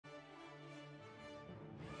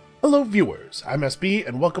Hello viewers, I'm SB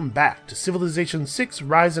and welcome back to Civilization 6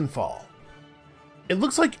 Rise and Fall. It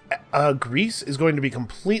looks like Greece is going to be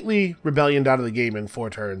completely rebellioned out of the game in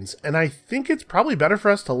 4 turns, and I think it's probably better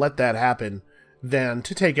for us to let that happen than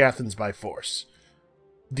to take Athens by force.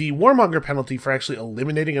 The Warmonger penalty for actually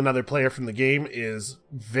eliminating another player from the game is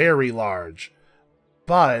very large,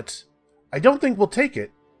 but I don't think we'll take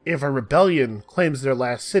it if a rebellion claims their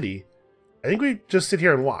last city. I think we just sit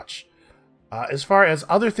here and watch. As far as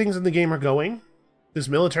other things in the game are going, this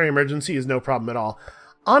military emergency is no problem at all.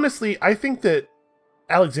 Honestly, I think that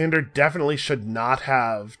Alexander definitely should not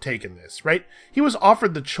have taken this, right? He was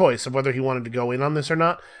offered the choice of whether he wanted to go in on this or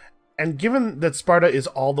not, and given that Sparta is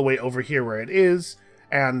all the way over here where it is,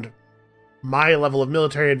 and my level of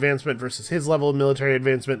military advancement versus his level of military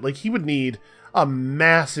advancement, like, he would need a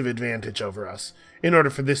massive advantage over us in order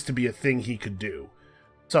for this to be a thing he could do.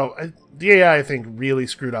 So, the AI, I think, really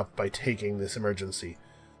screwed up by taking this emergency.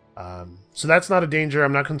 So that's not a danger.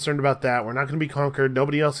 I'm not concerned about that. We're not going to be conquered.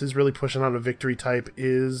 Nobody else is really pushing on a victory type.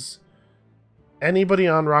 Is anybody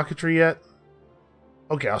on rocketry yet?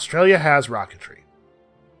 Okay, Australia has rocketry.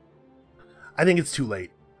 I think it's too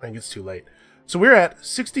late. So we're at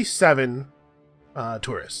 67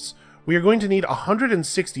 tourists. We are going to need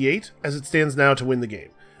 168 as it stands now to win the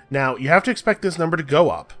game. Now, you have to expect this number to go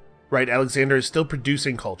up. Right, Alexander is still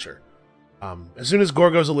producing culture. As soon as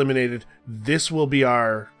Gorgo's eliminated, this will be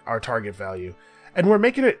our target value, and we're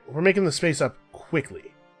making the space up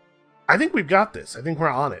quickly. I think we've got this. I think we're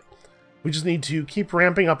on it. We just need to keep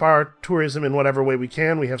ramping up our tourism in whatever way we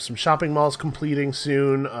can. We have some shopping malls completing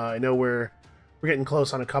soon. I know we're getting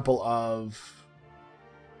close on a couple of.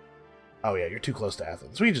 Oh yeah, you're too close to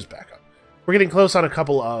Athens. We just back up. We're getting close on a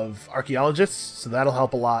couple of archaeologists, so that'll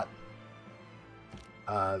help a lot.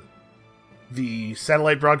 The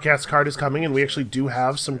satellite broadcast card is coming, and we actually do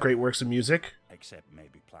have some great works of music. Except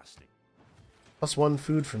maybe plastic. +1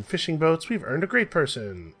 food from fishing boats. We've earned a great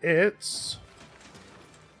person. It's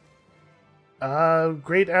a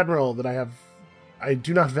great admiral that I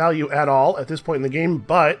do not value at all at this point in the game,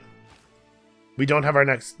 but we don't have our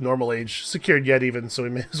next normal age secured yet even, so we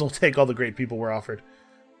may as well take all the great people we're offered.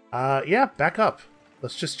 Yeah, back up.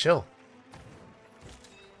 Let's just chill.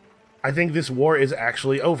 I think this war is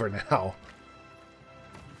actually over now.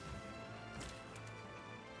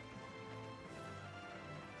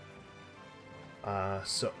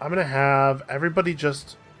 So I'm gonna have everybody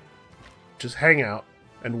just hang out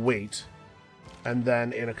and wait, and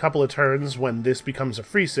then in a couple of turns, when this becomes a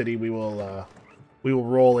free city, we will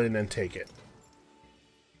roll in and take it.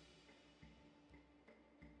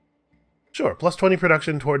 Sure, +20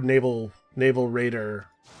 production toward naval raider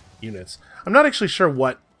units. I'm not actually sure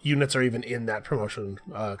what units are even in that promotion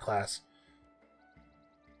class.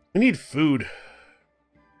 We need food.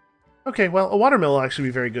 Okay, well, a watermill will actually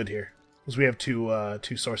be very good here, because we have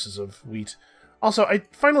two sources of wheat. Also, I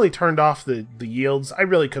finally turned off the yields. I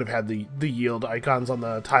really could have had the yield icons on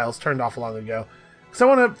the tiles turned off long ago, because I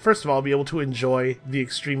want to, first of all, be able to enjoy the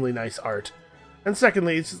extremely nice art. And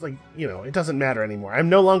secondly, it's just like, you know, it doesn't matter anymore. I'm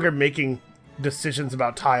no longer making decisions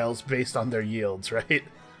about tiles based on their yields, right?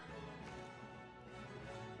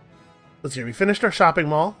 Let's see, we finished our shopping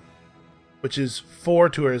mall, which is for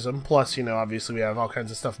tourism, plus, you know, obviously we have all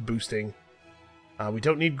kinds of stuff boosting. We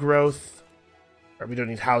don't need growth, or we don't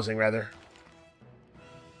need housing, rather.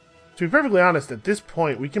 To be perfectly honest, at this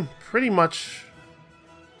point, we can pretty much...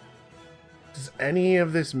 Does any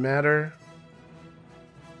of this matter?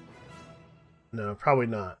 No, probably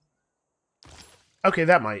not. Okay,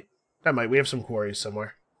 that might. That might. We have some quarries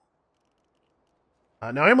somewhere.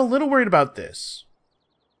 Now, I'm a little worried about this.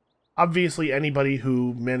 Obviously, anybody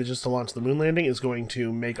who manages to launch the moon landing is going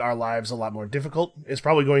to make our lives a lot more difficult. It's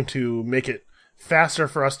probably going to make it faster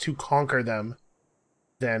for us to conquer them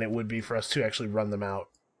than it would be for us to actually run them out.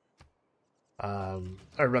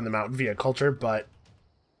 Or run them out via culture, but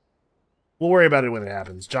we'll worry about it when it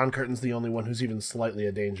happens. John Curtin's the only one who's even slightly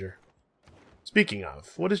a danger. Speaking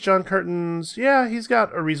of, what is John Curtin's? Yeah, he's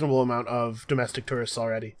got a reasonable amount of domestic tourists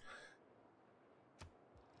already.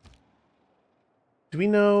 Do we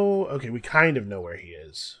know? Okay, we kind of know where he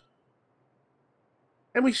is.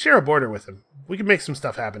 And we share a border with him. We could make some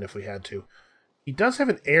stuff happen if we had to. He does have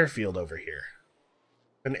an airfield over here.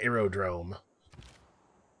 An aerodrome.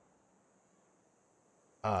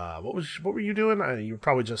 What were you doing? You were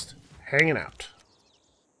probably just hanging out.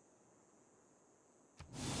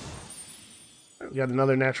 We got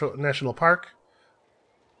another national park.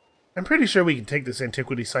 I'm pretty sure we can take this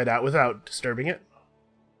antiquity site out without disturbing it.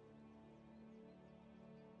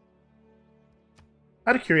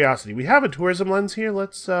 Out of curiosity, we have a tourism lens here.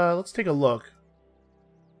 Let's take a look.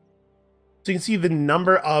 So you can see the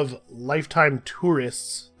number of lifetime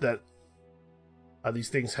tourists that these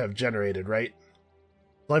things have generated, right?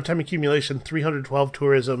 Lifetime accumulation, 312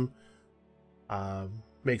 tourism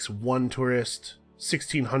makes 1 tourist,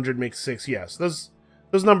 1600 makes 6. Yes, those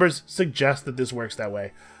numbers suggest that this works that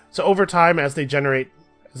way. So over time, as they generate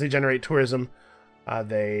tourism,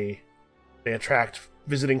 they attract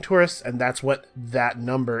visiting tourists, and that's what that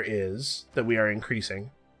number is that we are increasing.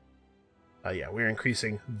 Yeah, we're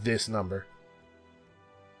increasing this number.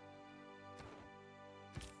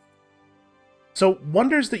 So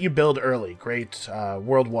wonders that you build early, great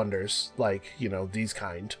world wonders, like, you know, these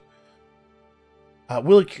kind,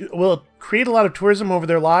 will create a lot of tourism over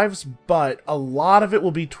their lives, but a lot of it will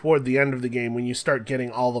be toward the end of the game when you start getting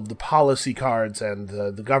all of the policy cards and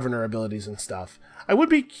the governor abilities and stuff. I would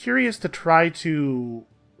be curious to try to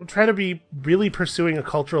be really pursuing a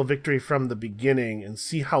cultural victory from the beginning and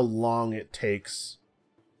see how long it takes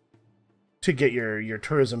to get your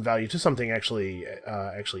tourism value to something actually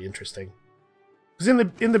interesting.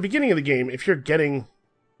 Because in the beginning of the game, if you're getting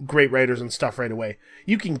great writers and stuff right away,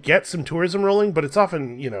 you can get some tourism rolling, but it's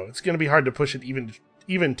often, you know, it's going to be hard to push it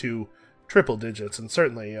even to triple digits, and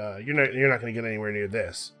certainly you're not going to get anywhere near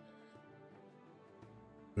this.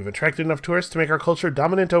 We've attracted enough tourists to make our culture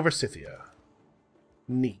dominant over Scythia.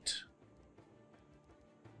 Neat.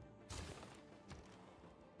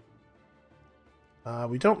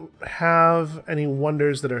 We don't have any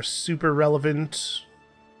wonders that are super relevant.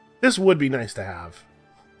 This would be nice to have.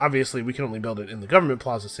 Obviously, we can only build it in the government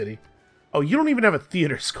plaza city. Oh, you don't even have a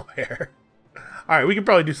theater square. Alright, we could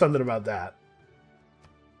probably do something about that.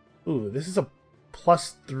 Ooh, this is a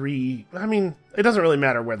 +3. I mean, it doesn't really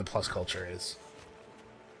matter where the plus culture is.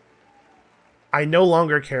 I no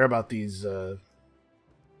longer care about these, what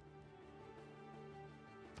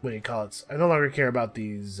do you call it? I no longer care about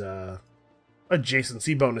these,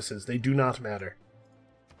 adjacency bonuses. They do not matter.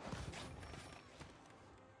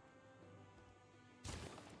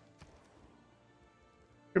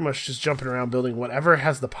 Pretty much just jumping around building whatever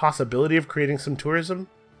has the possibility of creating some tourism. Do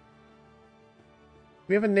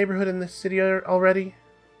we have a neighborhood in this city already?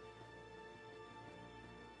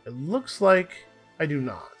 It looks like I do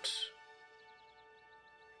not.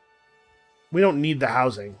 We don't need the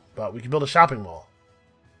housing, but we can build a shopping mall.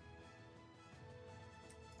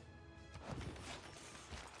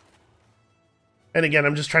 And again,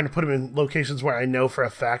 I'm just trying to put them in locations where I know for a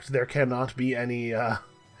fact there cannot be any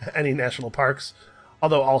any national parks.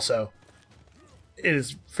 Although also, it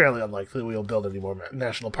is fairly unlikely we will build any more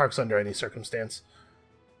national parks under any circumstance.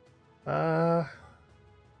 And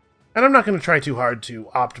I'm not going to try too hard to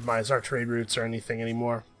optimize our trade routes or anything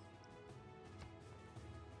anymore.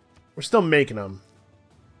 We're still making them.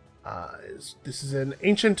 This is an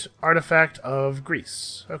ancient artifact of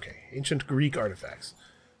Greece. Okay, ancient Greek artifacts.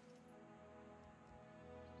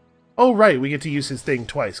 Oh, right, we get to use his thing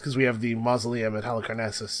twice, because we have the mausoleum at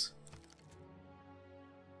Halicarnassus.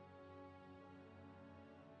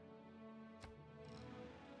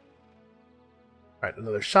 Alright,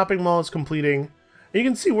 another shopping mall is completing. And you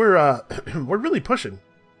can see we're we're really pushing.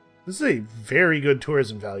 This is a very good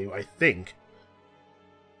tourism value, I think.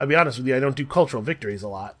 I'll be honest with you, I don't do cultural victories a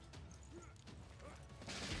lot.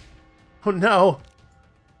 Oh no!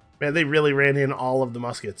 Man, they really ran in all of the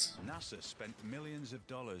muskets. NASA spent millions of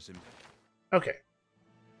dollars in... Okay.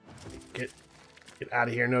 Get out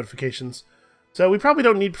of here, notifications. So we probably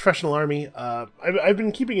don't need professional army. I've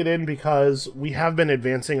been keeping it in because we have been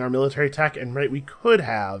advancing our military tech, and right, we could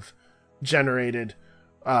have generated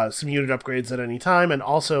some unit upgrades at any time, and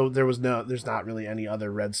also there's not really any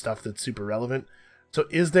other red stuff that's super relevant. So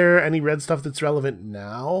is there any red stuff that's relevant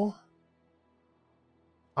now?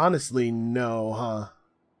 Honestly, no, huh?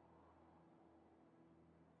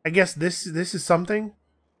 I guess this is something.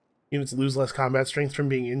 Units lose less combat strength from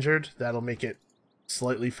being injured. That'll make it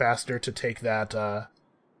slightly faster to take that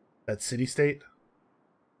that city-state.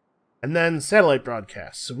 And then satellite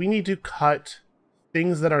broadcasts. So we need to cut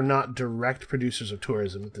things that are not direct producers of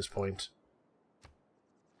tourism at this point.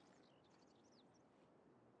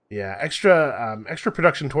 Yeah, extra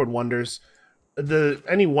production toward wonders.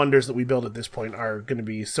 Any wonders that we build at this point are going to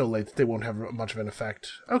be so late that they won't have much of an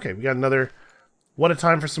effect. Okay, we got another. What a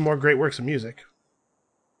time for some more great works of music.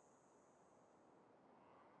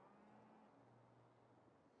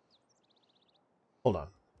 Hold on.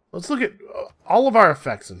 Let's look at all of our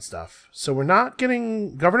effects and stuff. So we're not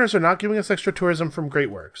getting... Governors are not giving us extra tourism from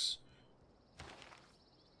great works.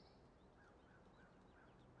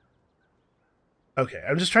 Okay,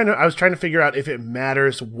 I was trying to figure out if it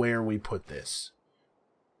matters where we put this.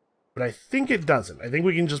 But I think it doesn't. I think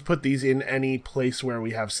we can just put these in any place where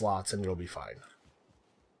we have slots and it'll be fine.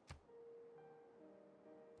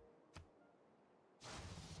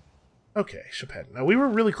 Okay, Chopin. Now, we were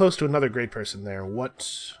really close to another great person there.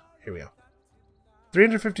 What? Here we go.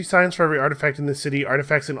 350 science for every artifact in this city.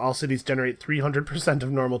 Artifacts in all cities generate 300%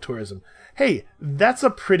 of normal tourism. Hey, that's a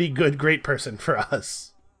pretty good great person for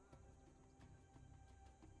us.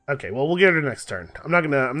 Okay, well, we'll get her next turn. I'm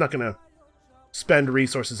not gonna spend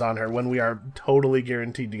resources on her when we are totally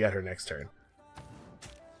guaranteed to get her next turn.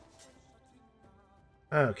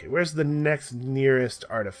 Okay, where's the next nearest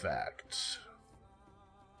artifact?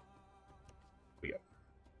 Here we go.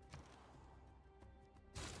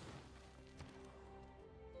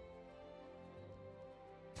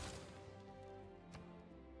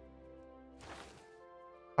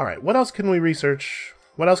 Alright, what else can we research?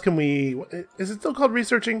 What else can we... Is it still called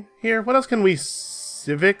researching here? What else can we...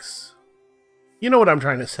 Civics? You know what I'm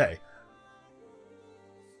trying to say.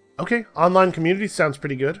 Okay, online community sounds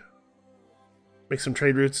pretty good. Make some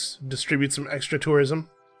trade routes, distribute some extra tourism.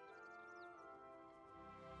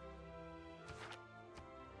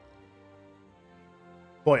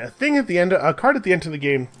 Boy, a card at the end of the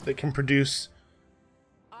game that can produce...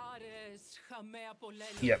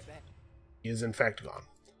 Yep, he is in fact gone.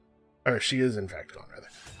 Or she is in fact gone, rather.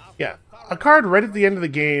 Yeah, a card right at the end of the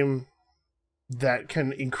game that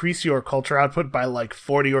can increase your culture output by like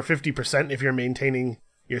 40 or 50% if you're maintaining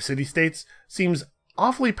your city-states seems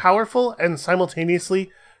awfully powerful and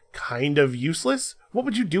simultaneously kind of useless. What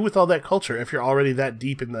would you do with all that culture if you're already that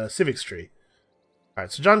deep in the civics tree?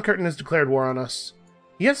 Alright, so John Curtin has declared war on us.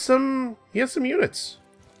 He has some units.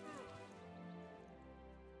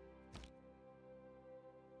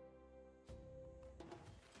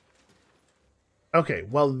 Okay,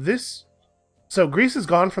 well so Greece is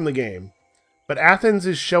gone from the game, but Athens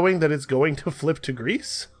is showing that it's going to flip to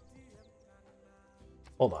Greece?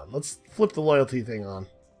 Hold on, let's flip the loyalty thing on.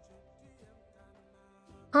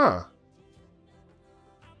 Huh.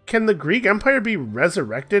 Can the Greek Empire be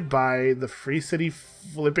resurrected by the Free City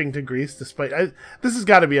flipping to Greece despite... this has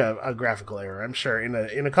got to be a graphical error, I'm sure, in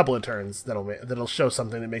a couple of turns that'll show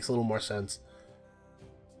something that makes a little more sense.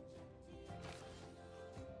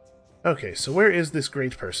 Okay, so where is this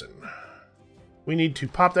great person? We need to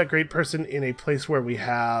pop that great person in a place where we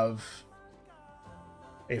have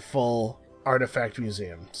a full artifact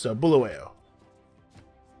museum. So, Bulawayo.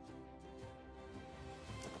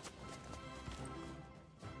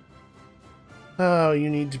 Oh, you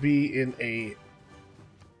need to be in a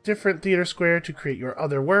different theater square to create your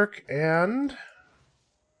other work, and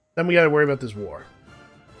then we gotta worry about this war.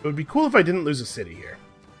 It would be cool if I didn't lose a city here.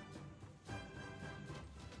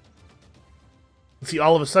 See,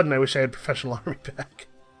 all of a sudden I wish I had professional army back.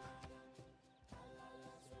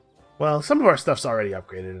 Well, some of our stuff's already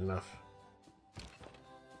upgraded enough.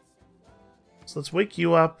 So let's wake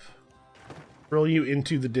you up, roll you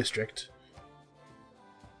into the district.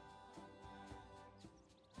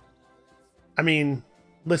 I mean,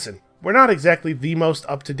 listen, we're not exactly the most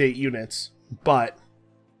up-to-date units, but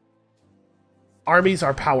armies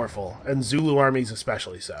are powerful, and Zulu armies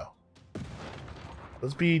especially so.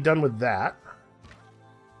 Let's be done with that.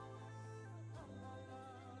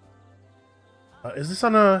 Is this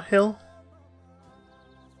on a hill?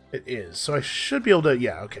 It is, so I should be able to...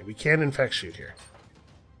 Yeah, okay, we can in fact shoot here.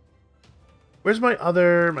 Where's my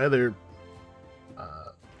other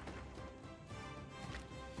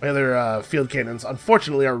field cannons?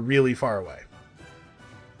 Unfortunately, are really far away.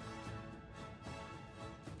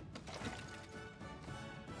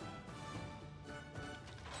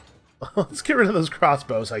 Let's get rid of those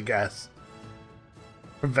crossbows, I guess.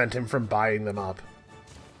 Prevent him from buying them up.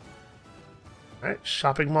 Alright,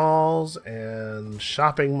 shopping malls and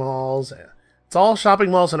shopping malls. It's all shopping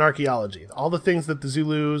malls and archaeology. All the things that the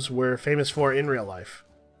Zulus were famous for in real life.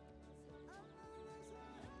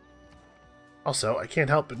 Also, I can't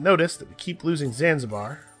help but notice that we keep losing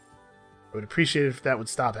Zanzibar. I would appreciate it if that would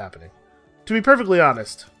stop happening. To be perfectly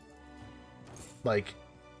honest, like,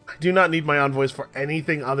 I do not need my envoys for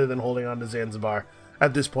anything other than holding on to Zanzibar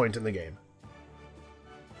at this point in the game.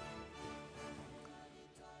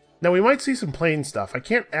 Now we might see some plain stuff. I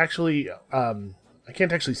can't actually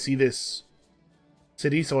see this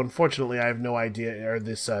city, so unfortunately I have no idea, or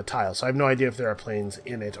this tile, so I have no idea if there are plains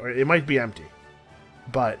in it, or it might be empty.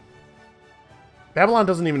 But Babylon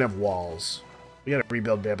doesn't even have walls. We gotta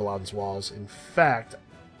rebuild Babylon's walls. In fact,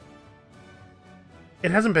 we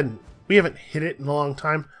haven't hit it in a long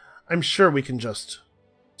time. I'm sure we can just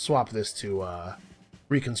swap this to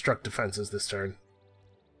reconstruct defenses this turn.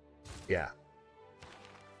 Yeah.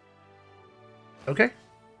 Okay.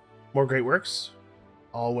 More great works.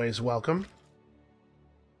 Always welcome.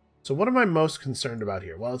 So what am I most concerned about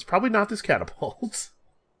here? Well, it's probably not this catapult.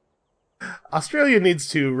 Australia needs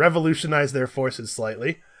to revolutionize their forces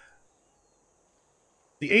slightly.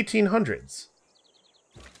 The 1800s.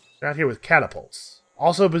 They're out here with catapults.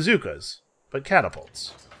 Also bazookas, but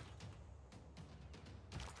catapults.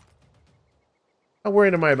 How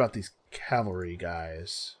worried am I about these cavalry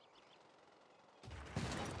guys?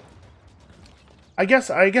 I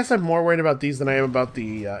guess I'm more worried about these than I am about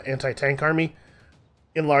the anti-tank army,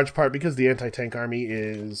 in large part because the anti-tank army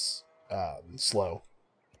is slow.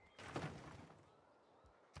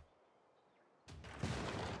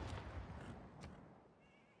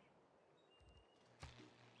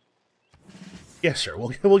 Yeah, sure.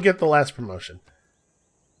 We'll get the last promotion.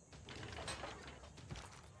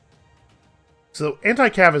 So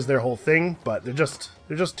anti-cav is their whole thing, but they're just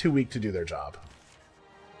too weak to do their job.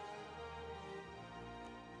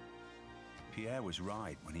 Pierre was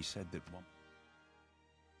right when he said that one.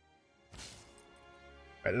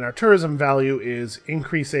 Right, and our tourism value is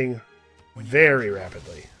increasing very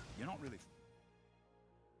rapidly. You're not really.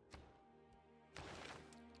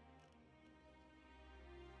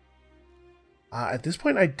 At this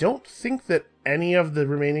point, I don't think that any of the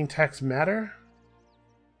remaining techs matter.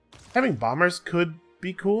 Having bombers could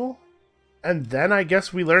be cool. And then I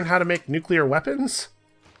guess we learn how to make nuclear weapons?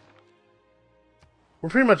 We're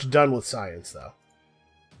pretty much done with science, though.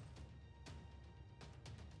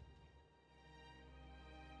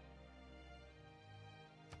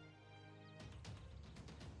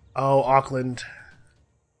 Oh, Auckland.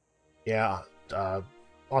 Yeah,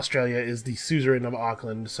 Australia is the suzerain of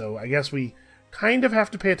Auckland, so I guess we kind of have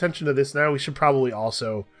to pay attention to this now. We should probably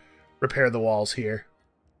also repair the walls here.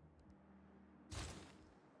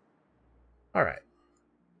 Alright.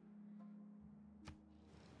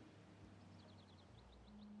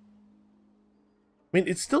 I mean,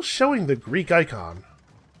 it's still showing the Greek icon.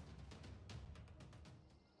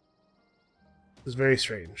 It's very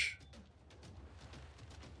strange.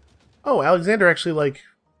 Oh, Alexander actually, like,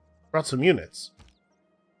 brought some units.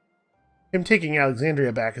 Him taking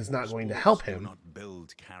Alexandria back is not going to help him. Not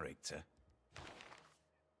build character.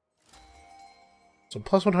 So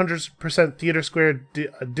plus 100% theater square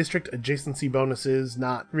district adjacency bonuses,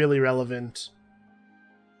 not really relevant.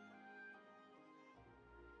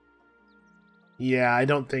 Yeah, I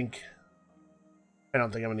don't think I'm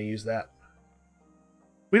going to use that.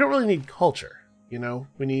 We don't really need culture, you know.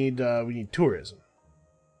 We need tourism.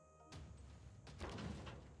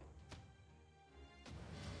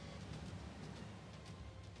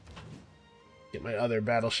 Get my other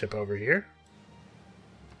battleship over here.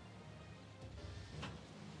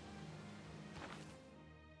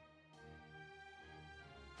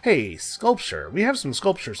 Hey, sculpture. We have some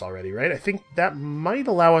sculptures already, right? I think that might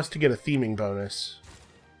allow us to get a theming bonus.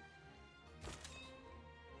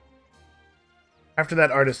 After that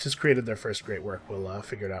artist has created their first great work, we'll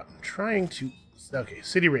figure it out. I'm trying to... Okay,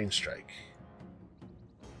 city range strike.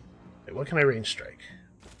 Wait, what can I range strike?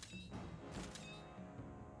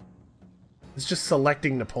 It's just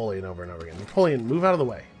selecting Napoleon over and over again. Napoleon, move out of the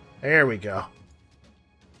way. There we go.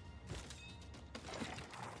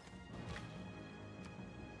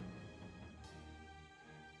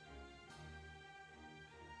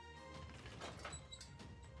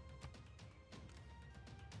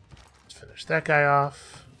 Let's finish that guy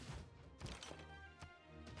off.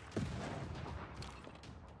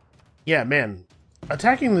 Yeah, man.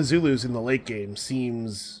 Attacking the Zulus in the late game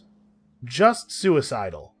seems just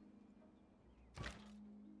suicidal.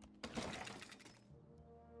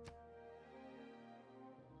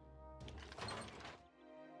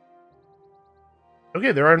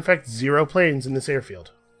 Okay, there are in fact 0 planes in this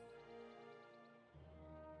airfield.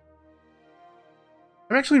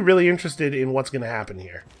 I'm actually really interested in what's going to happen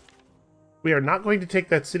here. We are not going to take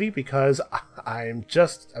that city because I'm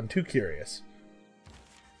too curious.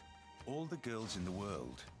 All the girls in the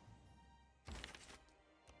world.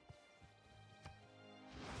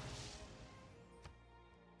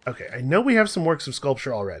 Okay, I know we have some works of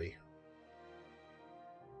sculpture already.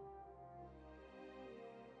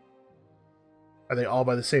 Are they all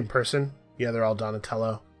by the same person? Yeah, they're all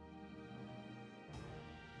Donatello.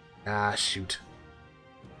 Ah, shoot.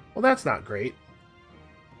 Well, that's not great.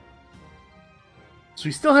 So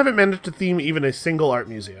we still haven't managed to theme even a single art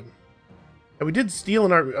museum. And we did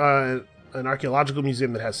steal an archaeological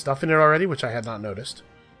museum that has stuff in it already, which I had not noticed.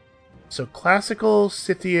 So classical,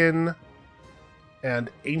 Scythian, and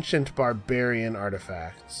ancient barbarian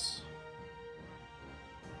artifacts.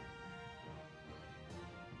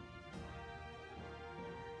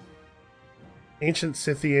 Ancient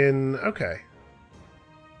Scythian, okay.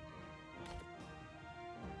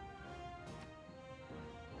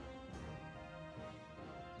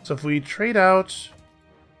 So if we trade out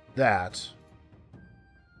that,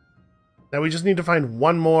 now we just need to find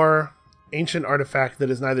one more ancient artifact that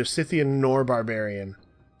is neither Scythian nor barbarian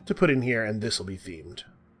to put in here, and this will be themed.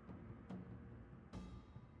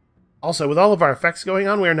 Also, with all of our effects going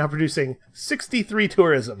on, we are now producing 63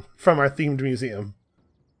 tourism from our themed museum.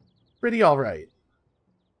 Pretty alright.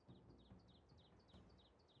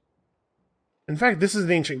 In fact, this is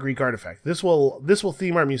an ancient Greek artifact. This will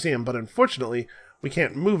theme our museum, but unfortunately, we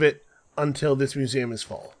can't move it until this museum is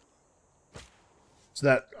full. So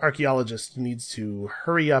that archaeologist needs to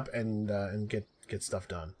hurry up and get stuff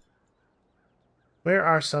done. Where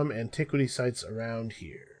are some antiquity sites around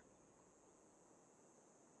here?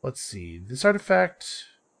 Let's see. This artifact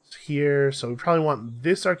is here, so we probably want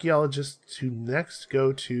this archaeologist to next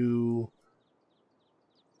go to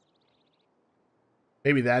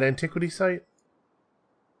maybe that antiquity site.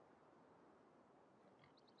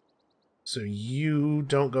 So you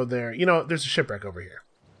don't go there. You know, there's a shipwreck over here.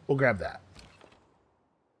 We'll grab that.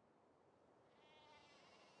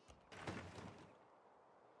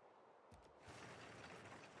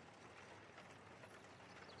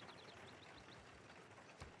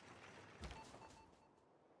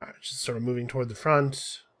 Alright, just sort of moving toward the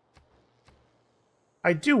front.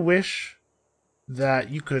 I do wish that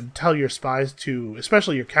you could tell your spies to,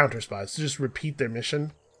 especially your counter spies, to just repeat their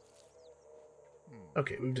mission.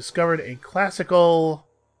 Okay, we've discovered a classical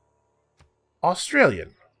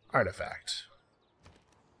Australian artifact.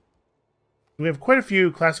 We have quite a few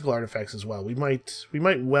classical artifacts as well. We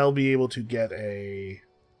might well be able to get a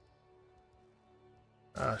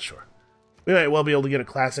sure. We might well be able to get a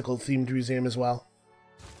classical themed museum as well.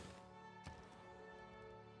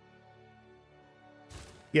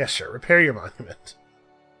 Yes, sure. Repair your monument.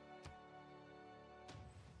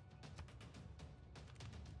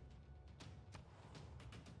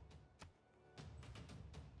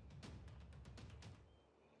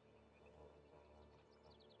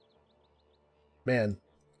 Man,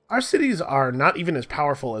 our cities are not even as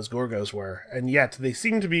powerful as Gorgo's were, and yet they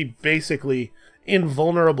seem to be basically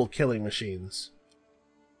invulnerable killing machines.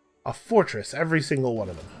 A fortress, every single one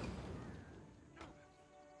of them.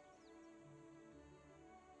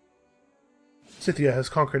 Scythia has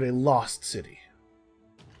conquered a lost city.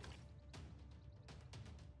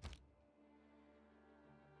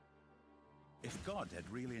 If God had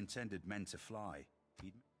really intended men to fly,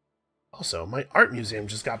 he'd... Also, my art museum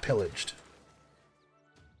just got pillaged.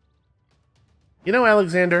 You know,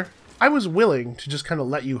 Alexander, I was willing to just kind of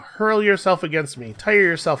let you hurl yourself against me, tire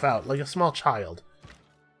yourself out like a small child.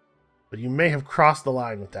 But you may have crossed the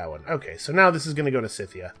line with that one. Okay, so now this is going to go to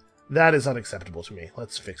Scythia. That is unacceptable to me.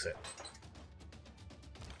 Let's fix it.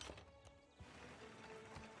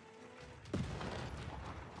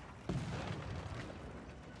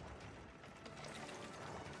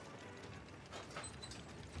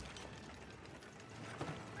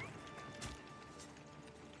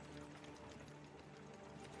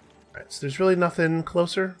 Alright, so there's really nothing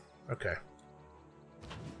closer? Okay.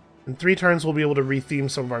 In 3 turns, we'll be able to retheme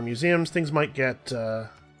some of our museums. Things might get,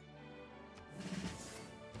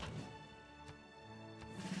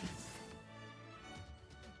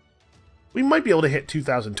 we might be able to hit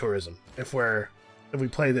 2,000 tourism if we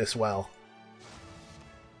play this well.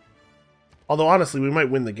 Although, honestly, we might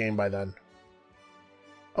win the game by then.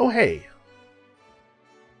 Oh, hey.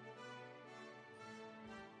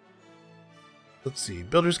 Let's see.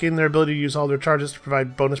 Builders gain their ability to use all their charges to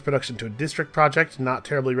provide bonus production to a district project, not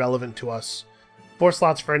terribly relevant to us. 4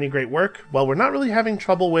 slots for any great work. Well, we're not really having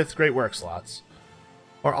trouble with great work slots.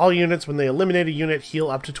 Or all units, when they eliminate a unit, heal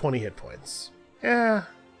up to 20 hit points. Yeah.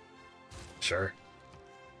 Sure.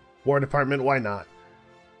 War Department, why not?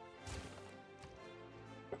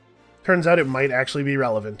 Turns out it might actually be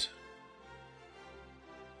relevant.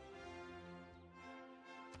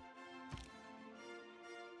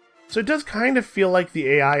 So it does kind of feel like the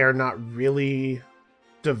AI are not really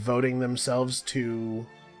devoting themselves to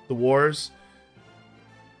the wars.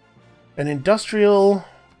 An industrial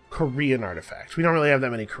Korean artifact. We don't really have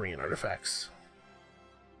that many Korean artifacts.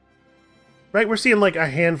 Right, we're seeing like a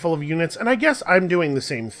handful of units, and I guess I'm doing the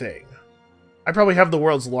same thing. I probably have the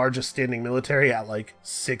world's largest standing military at like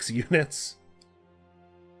 6 units.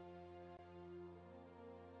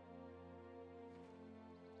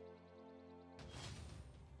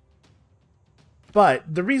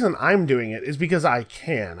 But the reason I'm doing it is because I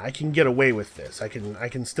can get away with this. I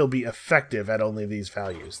can still be effective at only these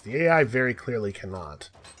values. The AI very clearly cannot.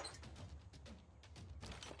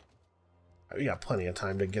 We got plenty of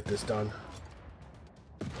time to get this done.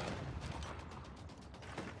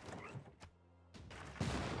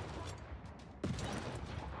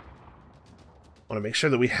 Want to make sure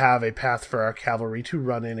that we have a path for our cavalry to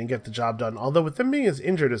run in and get the job done. Although with them being as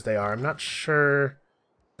injured as they are, I'm not sure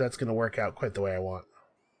that's going to work out quite the way I want.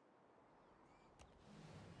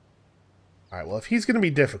 Alright, well, if he's going to be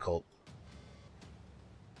difficult...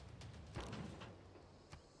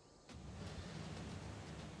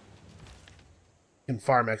 we can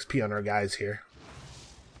farm XP on our guys here.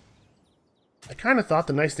 I kind of thought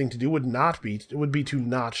the nice thing to do would be to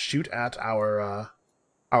not shoot at our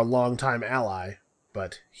longtime ally,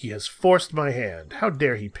 but he has forced my hand. How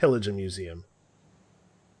dare he pillage a museum?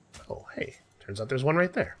 Oh, hey, turns out there's one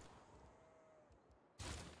right there.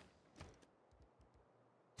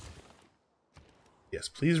 Yes,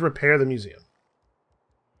 please repair the museum.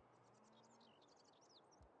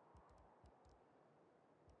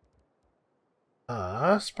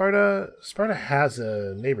 Sparta has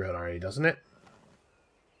a neighborhood already, doesn't it?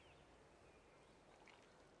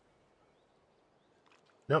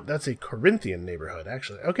 Nope, that's a Corinthian neighborhood,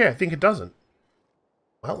 actually. Okay, I think it doesn't.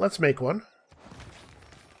 Well, let's make one.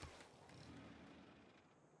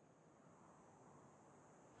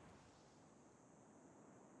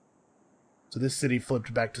 So this city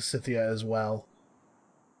flipped back to Scythia as well.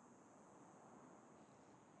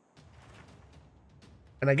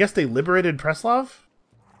 And I guess they liberated Preslav?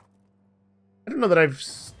 I don't know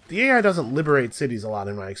that the AI doesn't liberate cities a lot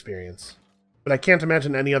in my experience. But I can't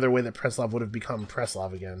imagine any other way that Preslav would have become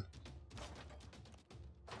Preslav again.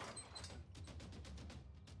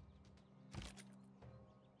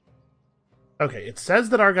 Okay, it says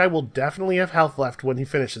that our guy will definitely have health left when he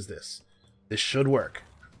finishes this. This should work.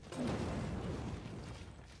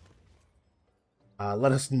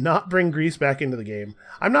 Let us not bring Greece back into the game.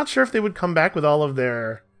 I'm not sure if they would come back with all of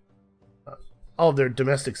their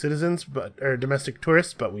domestic citizens, or domestic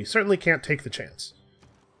tourists, but we certainly can't take the chance.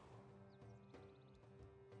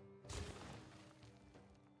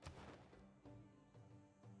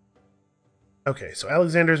 Okay, so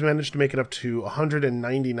Alexander's managed to make it up to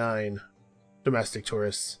 199 domestic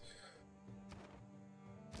tourists.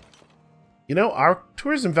 You know, our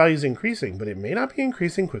tourism value is increasing, but it may not be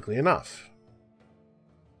increasing quickly enough.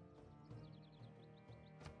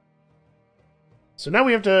 So now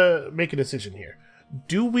we have to make a decision here.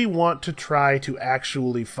 Do we want to try to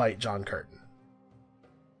actually fight John Curtin?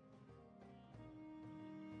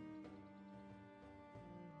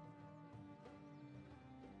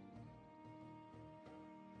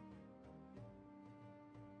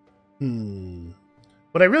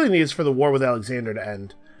 What I really need is for the war with Alexander to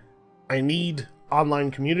end. I need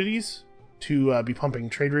online communities to be pumping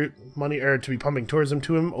trade route money, or to be pumping tourism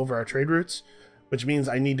to him over our trade routes, which means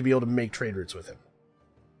I need to be able to make trade routes with him.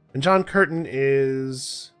 And John Curtin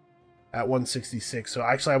is at 166, so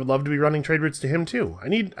actually I would love to be running trade routes to him too. I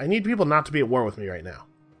need people not to be at war with me right now.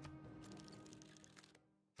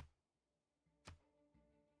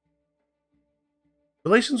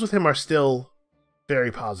 Relations with him are still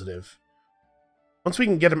very positive. Once we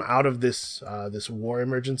can get him out of this this war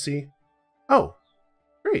emergency. Oh,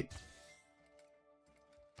 great.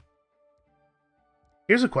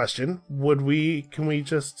 Here's a question. Can we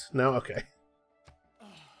just... No? Okay.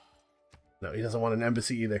 No, he doesn't want an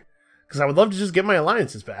embassy either. Because I would love to just get my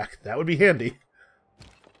alliances back. That would be handy.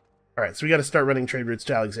 Alright, so we got to start running trade routes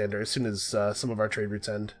to Alexander as soon as some of our trade routes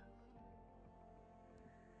end.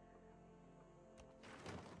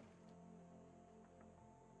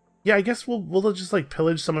 Yeah, I guess we'll just like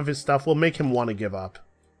pillage some of his stuff. We'll make him want to give up.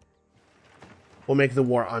 We'll make the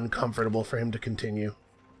war uncomfortable for him to continue.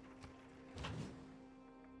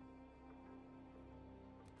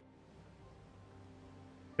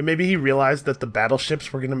 And maybe he realized that the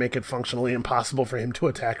battleships were going to make it functionally impossible for him to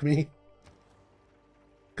attack me.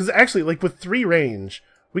 Because actually, like with 3 range,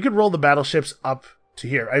 we could roll the battleships up to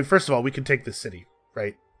here. First of all, we could take this city,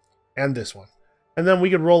 right? And this one. And then we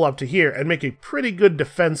could roll up to here and make a pretty good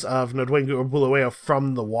defense of Nodwengu or Bulawayo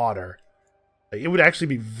from the water. It would actually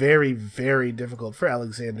be very, very difficult for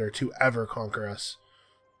Alexander to ever conquer us.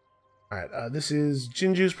 Alright, this is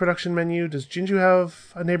Jinju's production menu. Does Jinju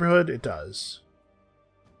have a neighborhood? It does.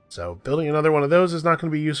 So building another one of those is not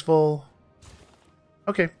going to be useful.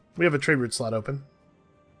 Okay, we have a trade route slot open.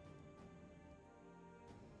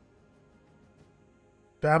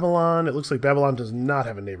 Babylon. It looks like Babylon does not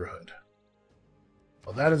have a neighborhood.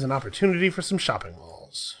 Well, that is an opportunity for some shopping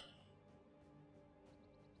malls.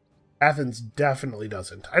 Athens definitely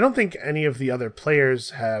doesn't. I don't think any of the other players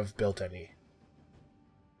have built any.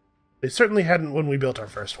 They certainly hadn't when we built our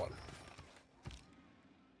first one.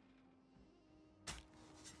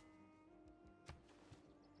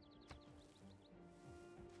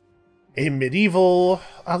 A medieval...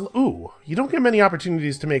 ooh, you don't get many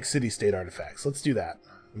opportunities to make city-state artifacts. Let's do that.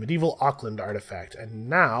 A medieval Auckland artifact. And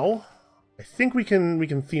now... I think we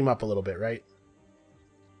can theme up a little bit, right?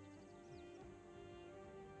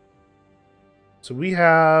 So we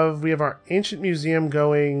have our ancient museum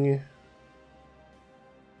going.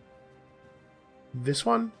 This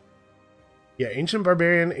one? Yeah, ancient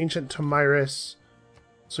barbarian, ancient Tamiris.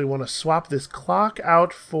 So we want to swap this clock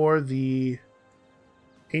out for the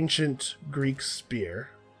ancient Greek spear.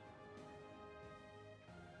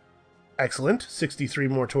 Excellent. 63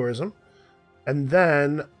 more tourism. And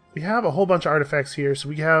then we have a whole bunch of artifacts here. So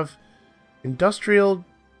we have industrial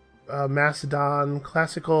Macedon,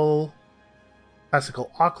 classical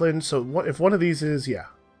Auckland. So if one of these is, yeah,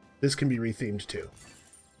 this can be rethemed too.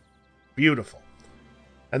 Beautiful.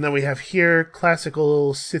 And then we have here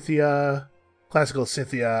classical Scythia,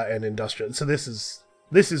 and industrial. So this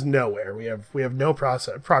is nowhere. We have no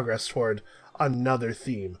progress toward another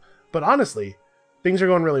theme. But honestly, things are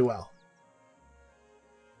going really well.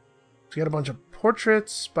 So we got a bunch of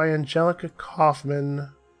portraits by Angelica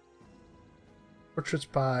Kaufman. Portraits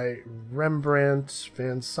by Rembrandt,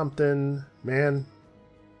 Van something. Man,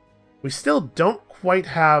 we still don't quite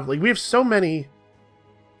have... Like, we have so many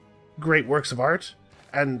great works of art,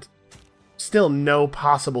 and still no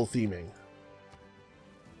possible theming.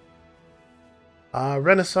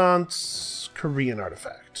 Renaissance Korean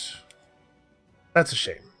artifact. That's a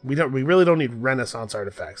shame. We really don't need Renaissance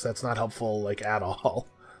artifacts. That's not helpful, like, at all.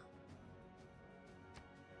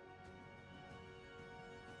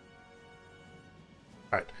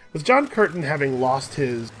 Alright. With John Curtin having lost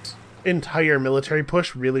his entire military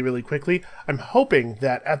push really, really quickly, I'm hoping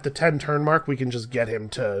that at the 10 turn mark we can just get him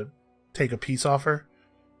to take a peace offer.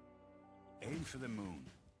 Aim for the moon.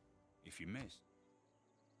 If you miss.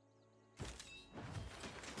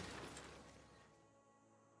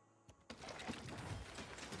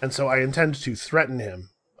 And so I intend to threaten him,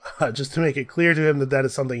 just to make it clear to him that that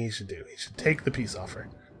is something he should do. He should take the peace offer.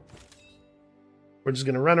 We're just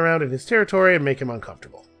going to run around in his territory and make him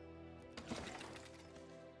uncomfortable.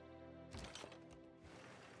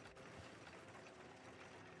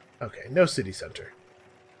 Okay, no city center.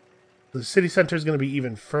 The city center is going to be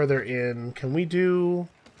even further in. Can we do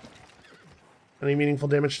any meaningful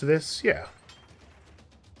damage to this? Yeah.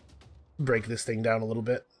 Break this thing down a little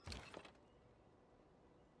bit.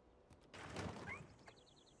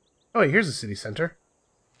 Oh, here's a city center.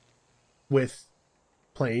 With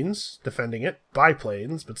planes defending it.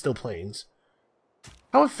 Biplanes, but still planes.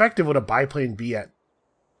 How effective would a biplane be at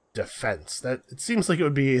defense? It seems like it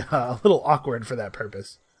would be a little awkward for that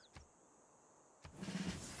purpose.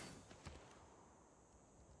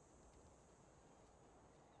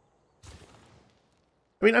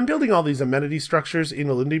 I mean, I'm building all these amenity structures in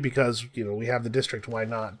Ulundi because, you know, we have the district, why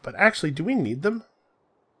not? But actually, do we need them?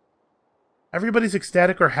 Everybody's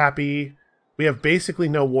ecstatic or happy. We have basically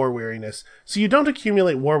no war weariness. So you don't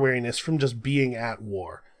accumulate war weariness from just being at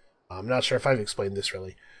war. I'm not sure if I've explained this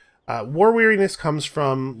really. War weariness comes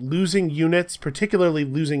from losing units, particularly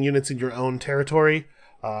losing units in your own territory,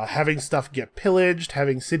 having stuff get pillaged,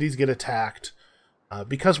 having cities get attacked.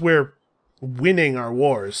 Because we're winning our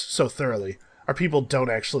wars so thoroughly, our people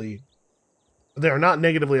don't actually... They are not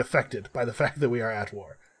negatively affected by the fact that we are at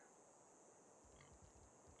war.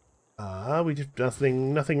 We did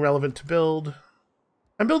nothing relevant to build.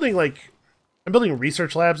 I'm building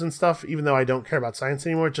research labs and stuff, even though I don't care about science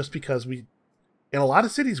anymore, just because in a lot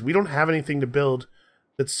of cities, we don't have anything to build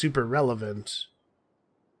that's super relevant.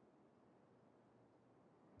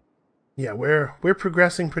 Yeah, we're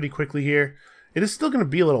progressing pretty quickly here. It is still going to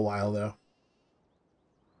be a little while, though.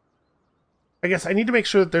 I guess I need to make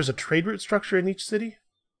sure that there's a trade route structure in each city.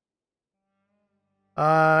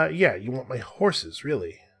 Yeah, you want my horses,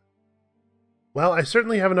 really. Well, I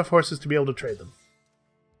certainly have enough horses to be able to trade them.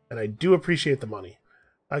 And I do appreciate the money.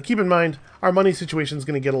 Keep in mind, our money situation is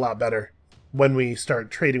going to get a lot better when we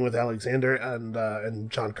start trading with Alexander and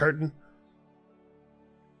John Curtin.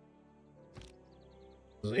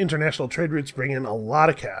 Those international trade routes bring in a lot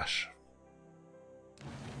of cash.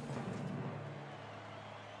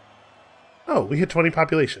 Oh, we hit 20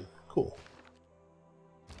 population. Cool.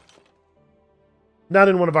 Not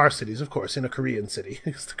in one of our cities, of course, in a Korean city,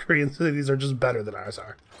 because the Korean cities are just better than ours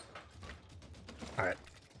are. Alright.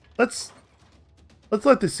 Let's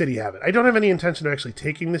let this city have it. I don't have any intention of actually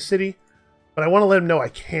taking this city, but I want to let him know I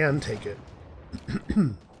can take it.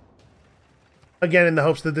 Again, in the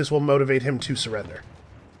hopes that this will motivate him to surrender.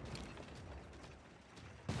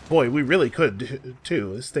 Boy, we really could,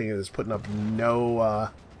 too. This thing is putting up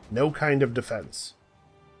no kind of defense.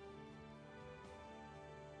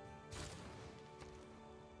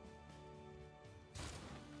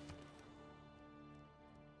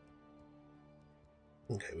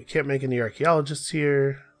 Okay, we can't make any archaeologists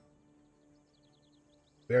here.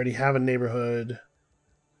 We already have a neighborhood.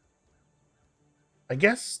 I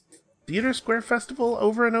guess Theater Square Festival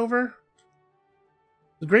over and over.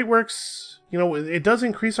 The Great Works, you know, it does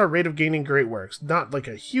increase our rate of gaining Great Works. Not like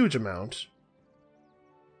a huge amount,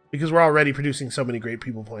 because we're already producing so many great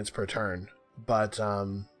people points per turn. But,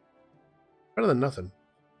 better than nothing.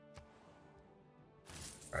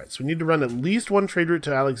 Alright, so we need to run at least one trade route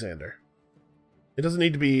to Alexander. It doesn't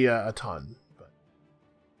need to be a ton. But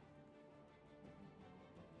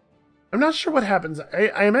I'm not sure what happens.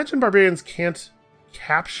 I imagine barbarians can't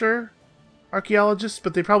capture archaeologists,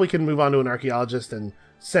 but they probably can move on to an archaeologist and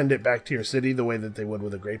send it back to your city the way that they would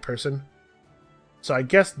with a great person. So I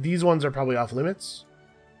guess these ones are probably off limits.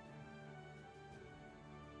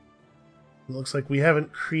 It looks like we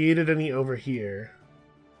haven't created any over here.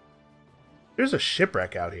 There's a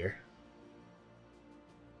shipwreck out here.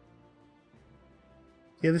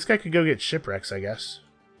 Yeah, this guy could go get shipwrecks, I guess.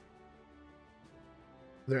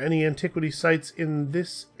 Are there any antiquity sites in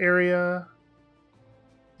this area?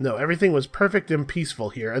 No, everything was perfect and peaceful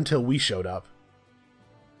here until we showed up.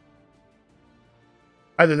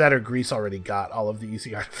 Either that or Greece already got all of the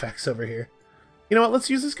easy artifacts over here. You know what, let's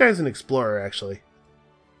use this guy as an explorer, actually.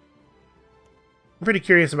 I'm pretty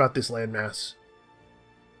curious about this landmass.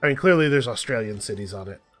 I mean, clearly there's Australian cities on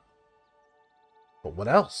it. But what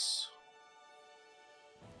else?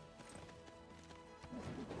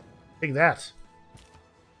 Take that.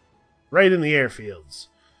 Right in the airfields.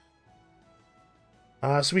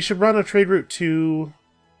 So we should run a trade route to...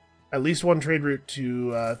 At least one trade route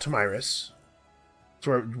to Myris.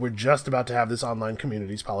 So we're just about to have this online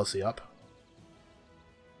communities policy up.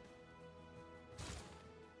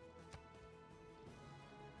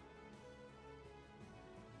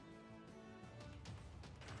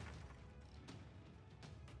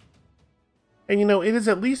 And you know, it is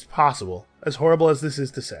at least possible, as horrible as this is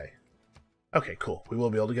to say. Okay, cool. We will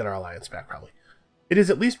be able to get our alliance back, probably. It is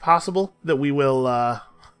at least possible that we will have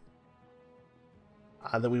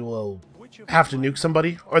to nuke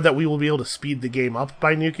somebody, or that we will be able to speed the game up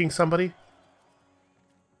by nuking somebody.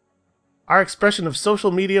 Our expression of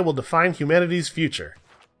social media will define humanity's future.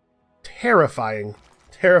 Terrifying,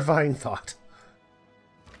 terrifying thought.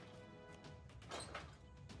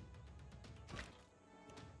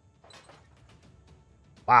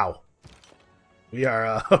 Wow. We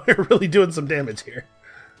are we're really doing some damage here.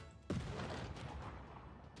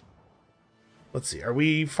 Let's see. Are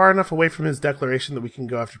we far enough away from his declaration that we can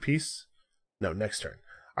go after peace? No, next turn.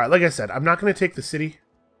 Alright, like I said, I'm not going to take the city.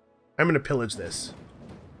 I'm going to pillage this.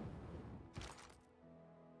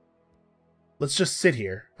 Let's just sit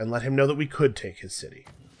here and let him know that we could take his city.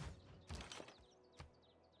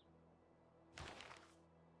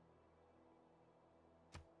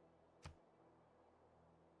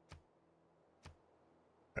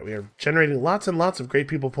 We are generating lots and lots of great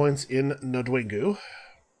people points in Nodwengu.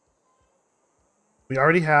 We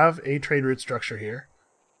already have a trade route structure here.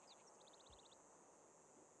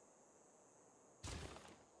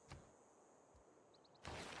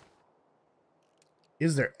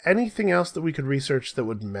 Is there anything else that we could research that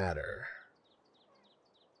would matter?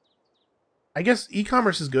 I guess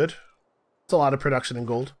e-commerce is good. It's a lot of production in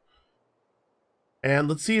gold. And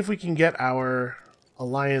let's see if we can get our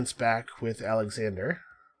alliance back with Alexander.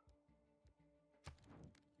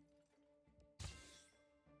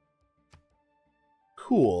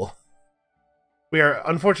 Cool. We are,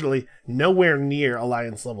 unfortunately, nowhere near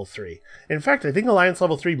Alliance Level 3. In fact, I think Alliance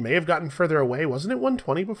Level 3 may have gotten further away. Wasn't it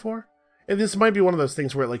 120 before? And this might be one of those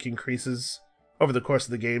things where it like increases over the course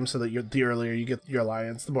of the game, so that the earlier you get your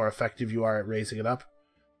alliance, the more effective you are at raising it up.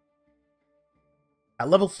 At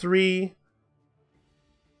Level 3,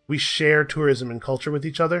 we share tourism and culture with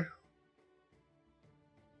each other.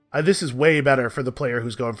 This is way better for the player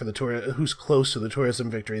who's going for the who's close to the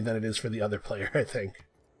tourism victory than it is for the other player, I think.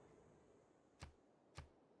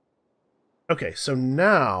 Okay, so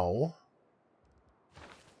now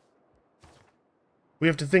we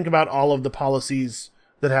have to think about all of the policies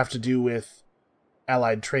that have to do with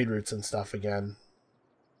allied trade routes and stuff again.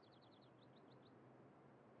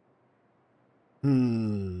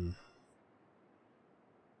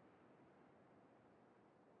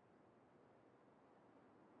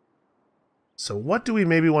 So what do we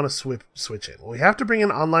maybe want to switch in? Well, we have to bring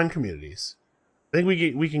in online communities. I think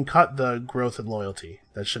we can cut the growth and loyalty.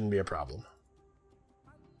 That shouldn't be a problem.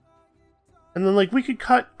 And then, like, we could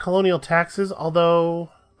cut colonial taxes,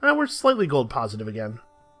 although we're slightly gold positive again.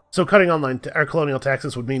 So cutting online our colonial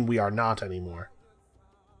taxes would mean we are not anymore.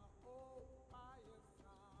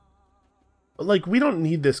 But, like, we don't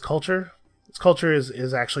need this culture. This culture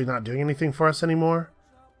is actually not doing anything for us anymore.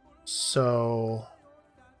 So...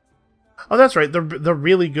 Oh, that's right. The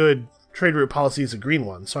really good trade route policy is a green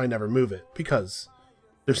one, so I never move it, because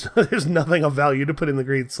There's nothing of value to put in the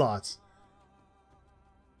green slots.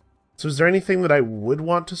 So is there anything that I would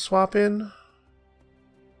want to swap in?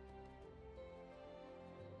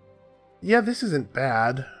 Yeah, this isn't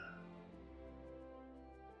bad.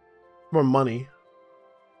 More money.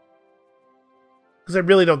 Because I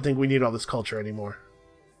really don't think we need all this culture anymore.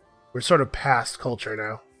 We're sort of past culture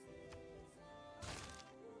now.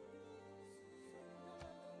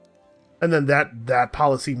 And then that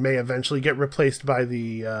policy may eventually get replaced by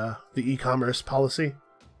the e-commerce policy.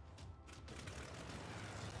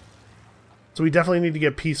 So we definitely need to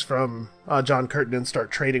get peace from John Curtin and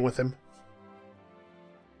start trading with him.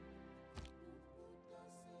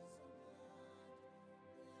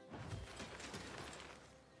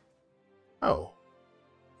 Oh.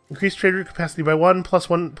 Increase trade route capacity by 1 plus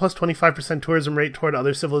 25% tourism rate toward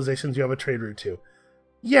other civilizations you have a trade route to.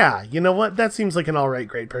 Yeah, you know what? That seems like an alright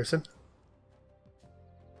great person.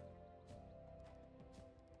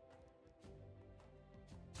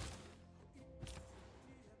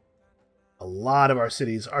 A lot of our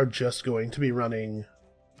cities are just going to be running...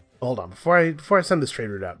 Hold on, before I send this trade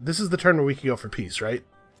route out, this is the turn where we can go for peace, right?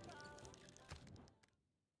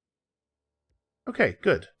 Okay,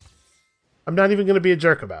 good. I'm not even going to be a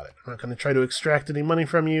jerk about it. I'm not going to try to extract any money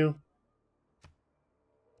from you.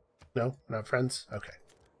 No? Not friends? Okay.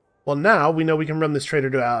 Well, now we know we can run this trader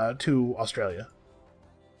to Australia.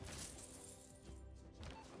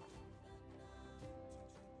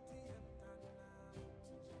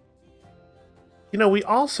 You know, we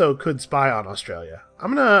also could spy on Australia.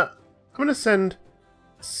 I'm gonna send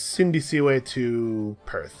Cindy Seaway to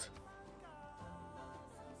Perth.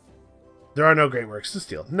 There are no great works to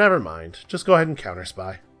steal. Never mind. Just go ahead and counter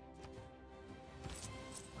spy.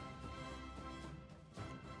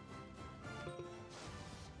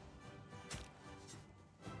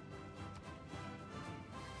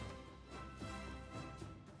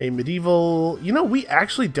 A medieval... You know, we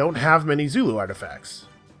actually don't have many Zulu artifacts.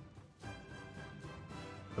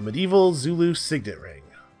 A medieval Zulu signet ring.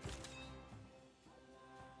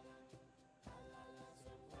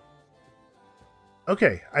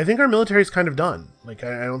 Okay, I think our military's kind of done. Like,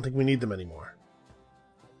 I don't think we need them anymore.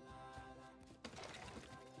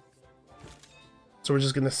 So we're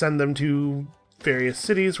just going to send them to various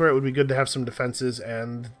cities where it would be good to have some defenses,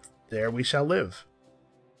 and there we shall live.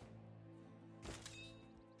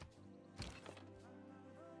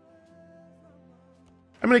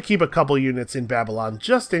 I'm going to keep a couple units in Babylon,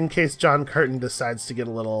 just in case John Curtin decides to get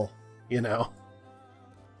a little, you know...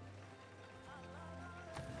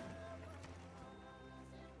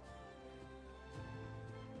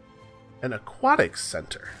 An aquatics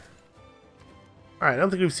center. Alright, I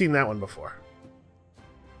don't think we've seen that one before.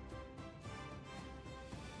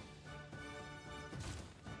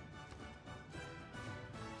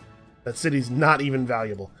 That city's not even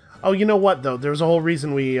valuable. Oh, you know what, though? There was a whole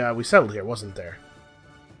reason we settled here, wasn't there?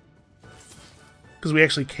 Because we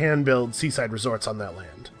actually can build seaside resorts on that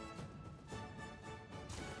land.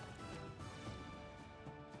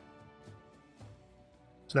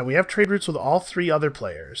 So now we have trade routes with all 3 other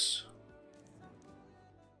players.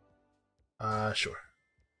 Sure.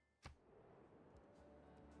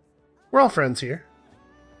 We're all friends here.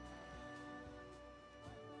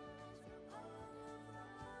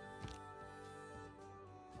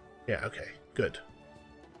 Yeah, okay, good.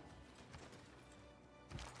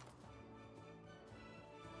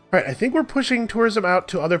 Alright, I think we're pushing tourism out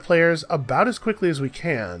to other players about as quickly as we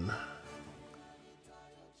can.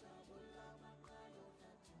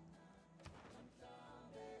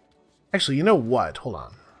 Actually, you know what? Hold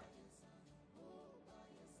on.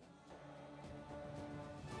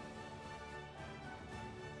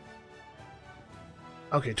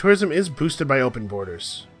 Okay, tourism is boosted by open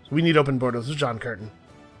borders. So we need open borders with John Curtin.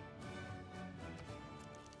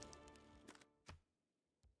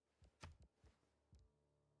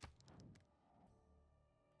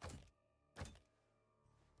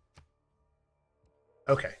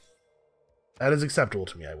 Okay. That is acceptable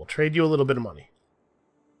to me. I will trade you a little bit of money.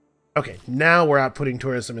 Okay, now we're outputting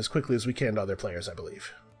tourism as quickly as we can to other players, I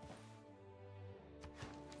believe.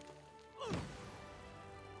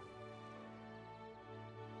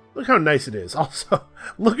 Look how nice it is. Also,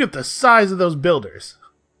 look at the size of those builders.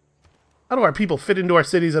 How do our people fit into our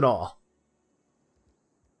cities at all?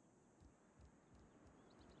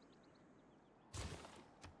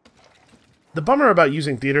 The bummer about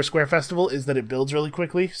using Theater Square Festival is that it builds really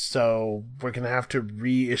quickly, so we're going to have to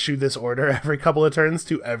reissue this order every couple of turns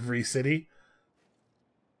to every city.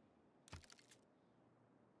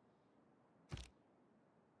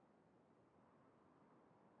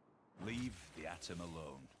 Leave the atom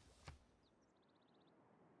alone.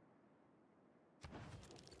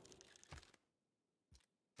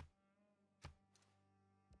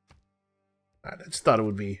 I just thought it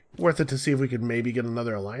would be worth it to see if we could maybe get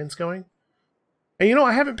another alliance going. And you know,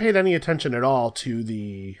 I haven't paid any attention at all to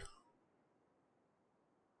the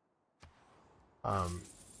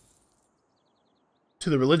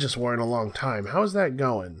religious war in a long time. How is that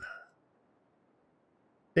going?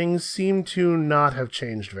 Things seem to not have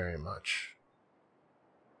changed very much.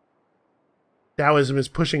 Taoism is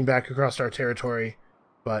pushing back across our territory,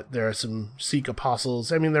 but there are some Sikh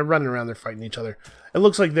apostles. I mean, they're running around, they're fighting each other. It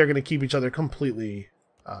looks like they're going to keep each other completely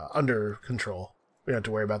under control. We don't have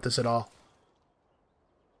to worry about this at all.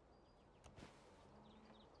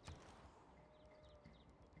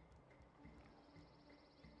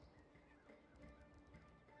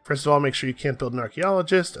 First of all, make sure you can't build an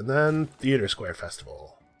archaeologist, and then Theater Square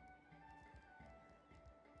Festival.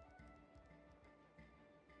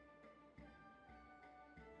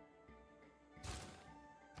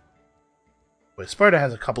 Wait, Sparta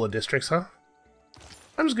has a couple of districts, huh?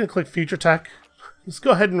 I'm just going to click Future Tech. Let's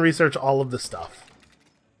go ahead and research all of the stuff.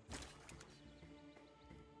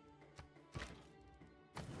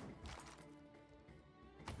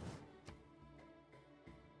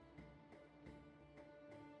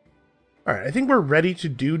 Alright, I think we're ready to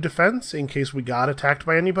do defense in case we got attacked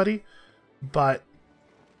by anybody, but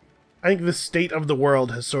I think the state of the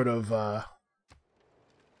world has sort of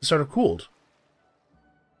cooled.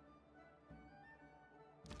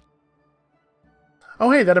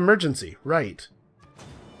 Oh hey, that emergency, right.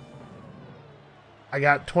 I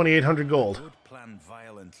got 2,800 gold. A good plan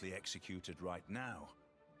violently executed right now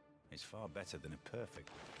is far better than a perfect.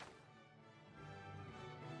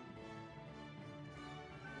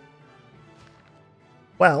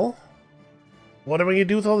 Well, what are we going to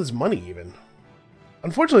do with all this money, even?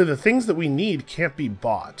 Unfortunately, the things that we need can't be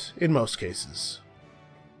bought, in most cases.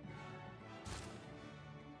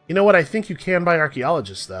 You know what? I think you can buy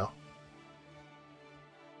archaeologists, though.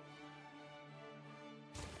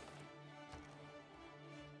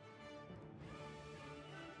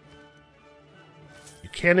 You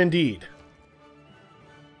can indeed.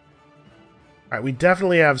 Alright, we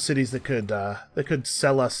definitely have cities that could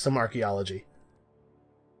sell us some archaeology.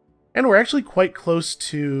 And we're actually quite close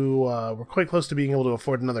to being able to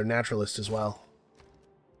afford another naturalist as well.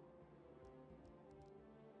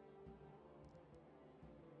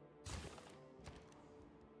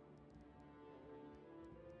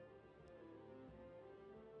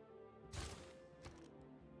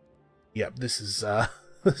 Yep, this is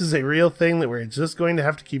this is a real thing that we're just going to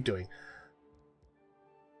have to keep doing.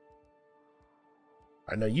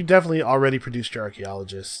 I know you definitely already produced your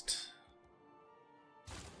archaeologist.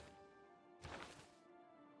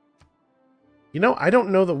 You know, I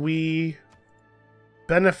don't know that we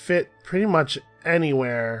benefit pretty much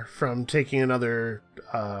anywhere from taking another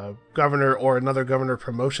governor or another governor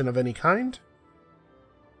promotion of any kind.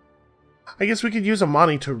 I guess we could use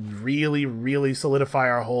Amani to really, really solidify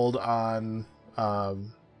our hold on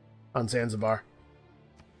Zanzibar.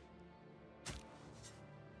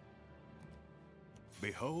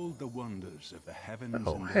 Behold the wonders of the heavens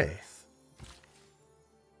and hey. earth.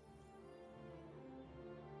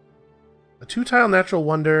 A 2-tile natural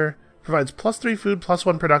wonder provides +3 food,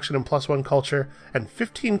 +1 production, and +1 culture, and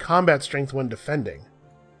 15 combat strength when defending.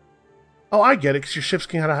 Oh, I get it, because your ships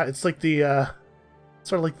can kind of... It's like the,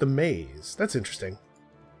 sort of like the maze. That's interesting.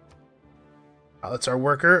 That's our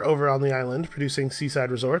worker over on the island, producing seaside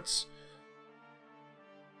resorts.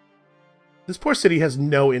 This poor city has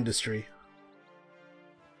no industry.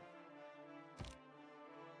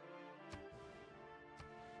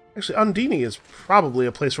 Actually, Undini is probably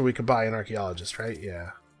a place where we could buy an archaeologist, right?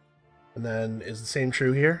 Yeah. And then, is the same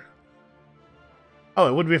true here? Oh,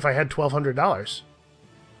 it would be if I had $1,200.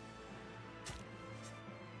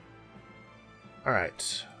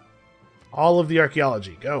 Alright. All of the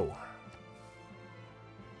archaeology, go.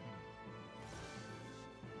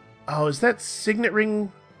 Oh, is that signet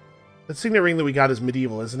ring? That signet ring that we got is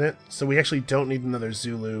medieval, isn't it? So we actually don't need another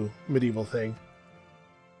Zulu medieval thing.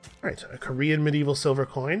 Alright, a Korean medieval silver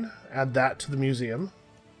coin. Add that to the museum.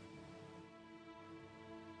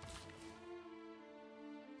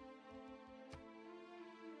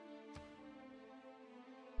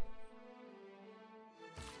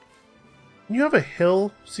 You have a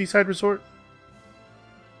hill seaside resort?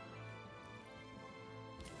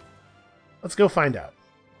 Let's go find out.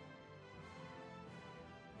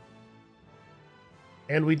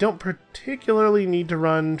 And we don't particularly need to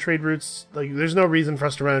run trade routes. Like, there's no reason for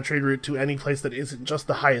us to run a trade route to any place that isn't just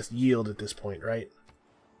the highest yield at this point, right?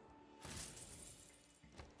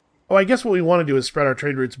 Oh, I guess what we want to do is spread our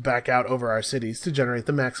trade routes back out over our cities to generate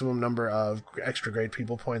the maximum number of extra great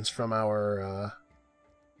people points from our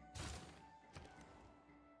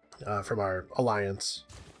from our alliance.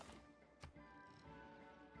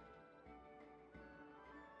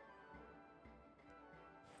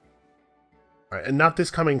 Alright, and not this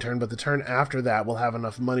coming turn, but the turn after that, we'll have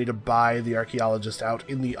enough money to buy the archaeologist out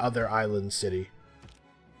in the other island city.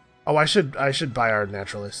 Oh, I should buy our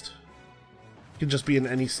naturalist. It can just be in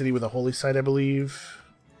any city with a holy site, I believe.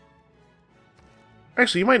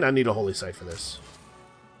 Actually, you might not need a holy site for this.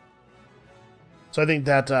 So I think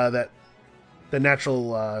that the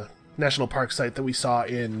national park site that we saw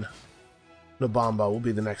in Nobamba will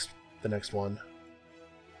be the next one.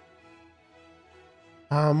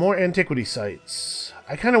 More antiquity sites.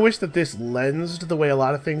 I kind of wish that this lensed the way a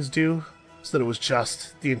lot of things do, so that it was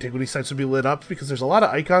just the antiquity sites would be lit up, because there's a lot of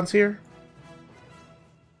icons here.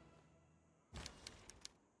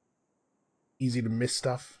 Easy to miss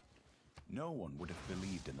stuff. No one would have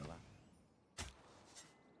believed in the land.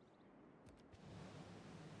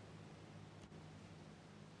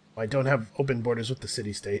 I don't have open borders with the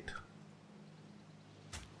city-state.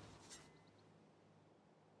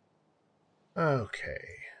 Okay.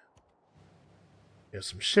 We have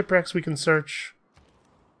some shipwrecks we can search.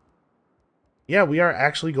 Yeah, we are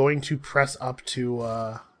actually going to press up to,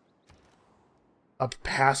 up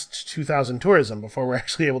past 2,000 tourism before we're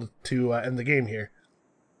actually able to end the game here.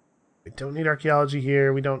 We don't need archaeology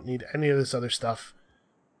here. We don't need any of this other stuff.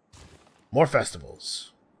 More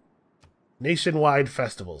festivals. Nationwide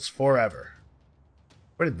festivals, forever.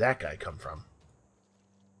 Where did that guy come from?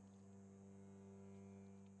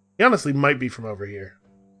 He honestly might be from over here.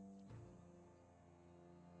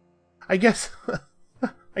 I guess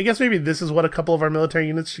I guess maybe this is what a couple of our military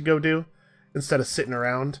units should go do instead of sitting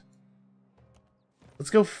around. Let's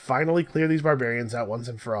go finally clear these barbarians out once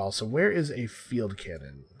and for all. So where is a field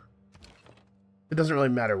cannon? It doesn't really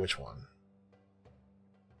matter which one.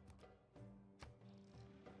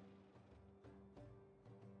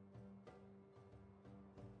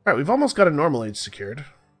 Alright, we've almost got a normal age secured.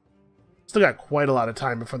 Still got quite a lot of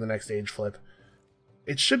time before the next age flip.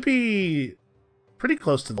 It should be pretty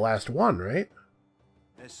close to the last one, right?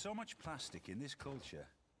 There's so much plastic in this culture.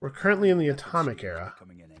 We're currently in the atomic era.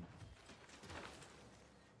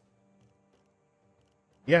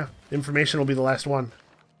 Yeah, information will be the last one.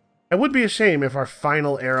 It would be a shame if our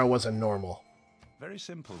final era was a normal. Very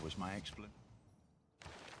simple was my explanation.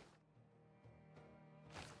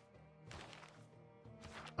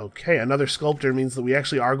 Okay, another sculptor means that we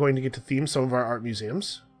actually are going to get to theme some of our art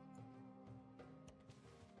museums.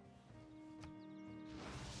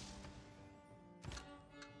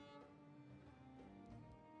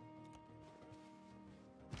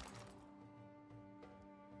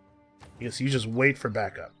 I guess you just wait for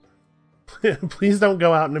backup. Please don't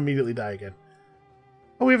go out and immediately die again.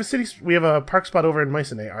 Oh, we have a park spot over in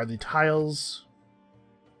Mycenae. Are the tiles...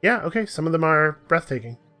 Yeah, okay, some of them are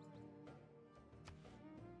breathtaking.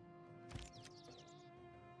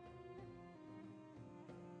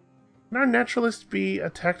 Can our naturalist be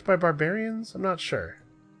attacked by barbarians? I'm not sure.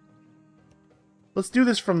 Let's do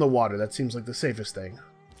this from the water. That seems like the safest thing.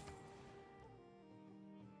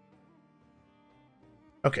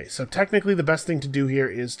 Okay, so technically the best thing to do here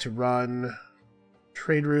is to run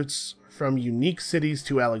trade routes from unique cities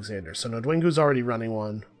to Alexander. So Nodwengu's already running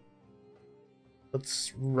one.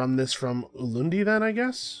 Let's run this from Ulundi then, I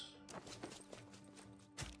guess?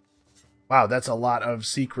 Wow, that's a lot of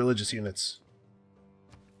Sikh religious units.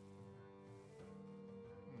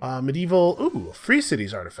 Medieval... Ooh, Free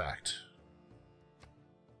Cities artifact.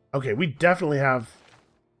 Okay, we definitely have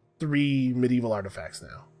 3 medieval artifacts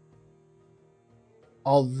now.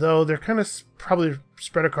 Although they're kind of probably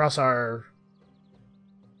spread across our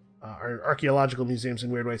archaeological museums in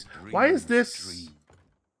weird ways. Why is this...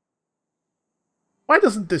 Why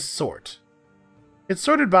doesn't this sort? It's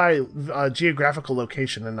sorted by geographical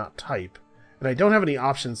location and not type, and I don't have any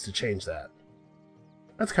options to change that.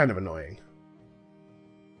 That's kind of annoying.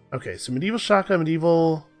 Okay, so medieval Shaka,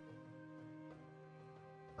 medieval...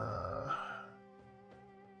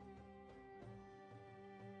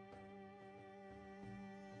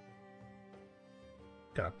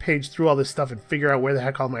 Gotta page through all this stuff and figure out where the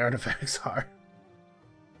heck all my artifacts are.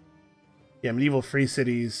 Yeah, medieval free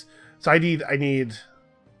cities. So I need...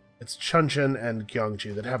 It's Chuncheon and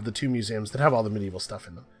Gyeongju that have the 2 museums that have all the medieval stuff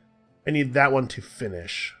in them. I need that one to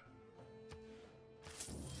finish.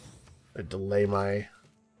 I delay my...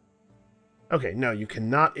 Okay, no, you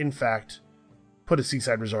cannot, in fact, put a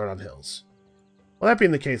seaside resort on hills. Well, that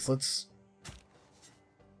being the case, let's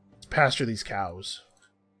pasture these cows.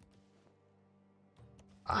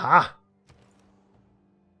 Aha!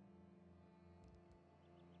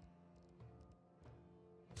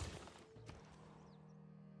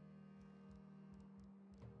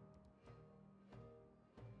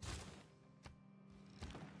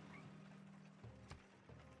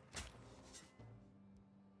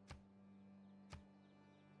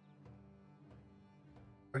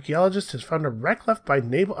 Archaeologist has found a wreck left by a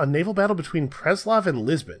naval battle between Preslav and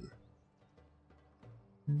Lisbon.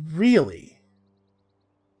 Really?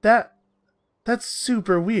 That's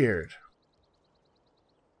super weird.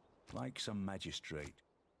 Like some magistrate.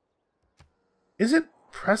 Isn't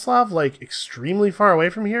Preslav, like, extremely far away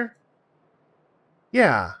from here?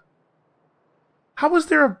 Yeah. How was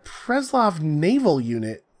there a Preslav naval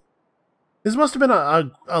unit? This must have been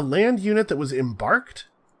a land unit that was embarked?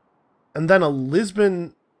 And then a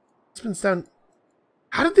Lisbon's down...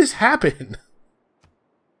 How did this happen?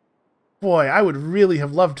 Boy, I would really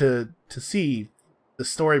have loved to see the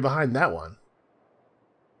story behind that one.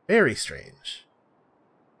 Very strange.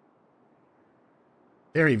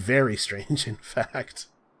 Very, very strange, in fact.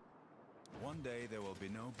 One day there will be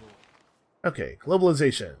no border. Okay,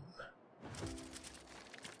 globalization.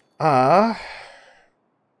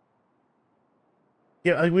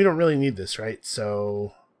 Yeah, we don't really need this, right?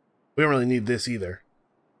 So, we don't really need this either.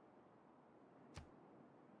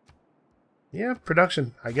 Yeah,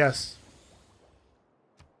 production, I guess.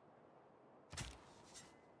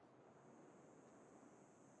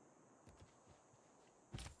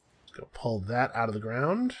 Let's go pull that out of the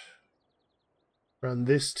ground. Run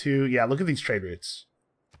this to... Yeah, look at these trade routes.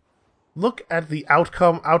 Look at the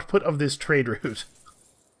output of this trade route.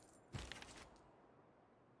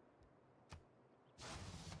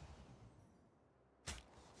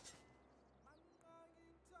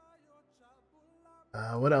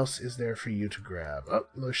 What else is there for you to grab? Oh,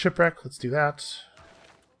 another shipwreck. Let's do that.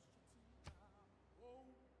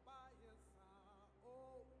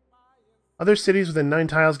 Other cities within 9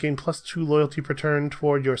 tiles gain +2 loyalty per turn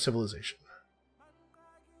toward your civilization.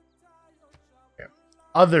 Yeah.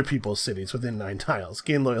 Other people's cities within 9 tiles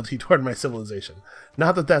gain loyalty toward my civilization.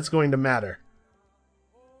 Not that that's going to matter.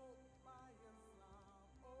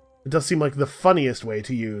 It does seem like the funniest way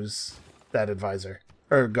to use that advisor.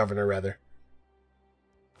 Or governor, rather.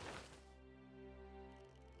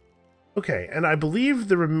 Okay, and I believe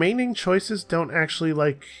the remaining choices don't actually,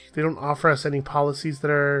 like, they don't offer us any policies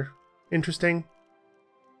that are interesting.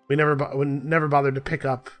 We never bothered to pick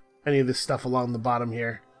up any of this stuff along the bottom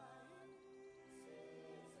here.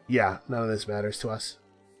 Yeah, none of this matters to us.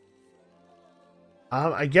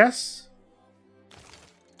 I guess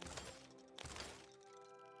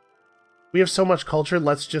we have so much culture,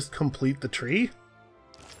 let's just complete the tree.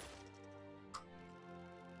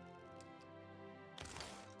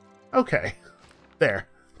 Okay, there.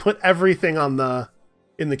 Put everything on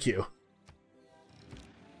in the queue.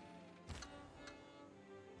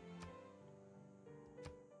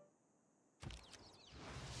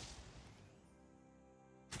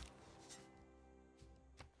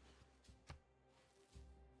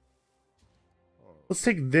 Let's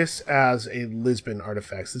take this as a Lisbon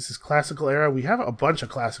artifact. This is classical era. We have a bunch of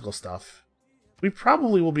classical stuff. We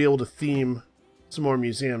probably will be able to theme some more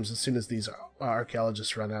museums as soon as these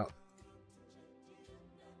archaeologists run out.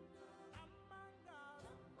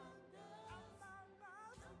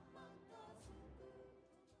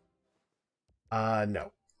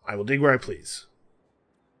 No. I will dig where I please.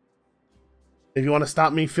 If you want to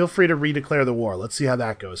stop me, feel free to redeclare the war. Let's see how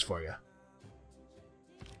that goes for you.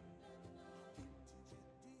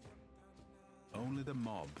 Only the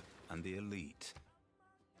mob and the elite.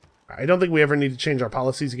 I don't think we ever need to change our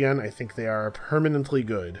policies again. I think they are permanently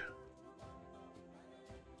good.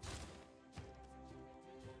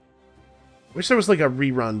 Wish there was like a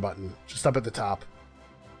rerun button just up at the top.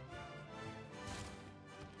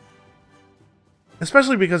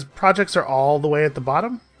 Especially because projects are all the way at the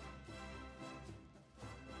bottom.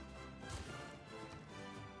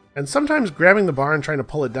 And sometimes grabbing the bar and trying to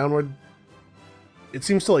pull it downward, it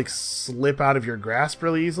seems to like slip out of your grasp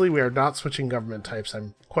really easily. We are not switching government types.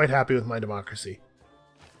 I'm quite happy with my democracy.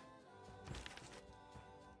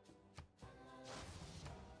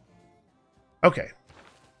 Okay.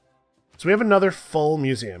 So we have another full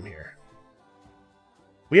museum here.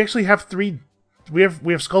 We actually have we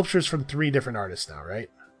have sculptures from 3 different artists now, right?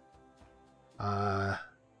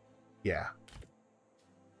 Yeah.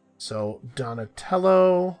 So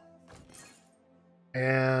Donatello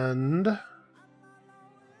and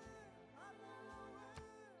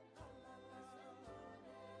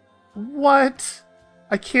what?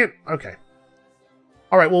 I can't. Okay.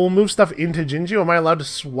 All right. Well, we'll move stuff into Jinju. Am I allowed to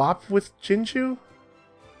swap with Jinju?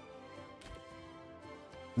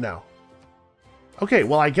 No. Okay,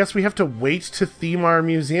 well, I guess we have to wait to theme our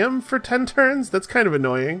museum for 10 turns? That's kind of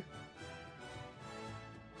annoying.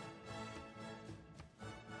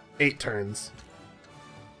 8 turns.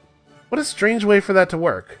 What a strange way for that to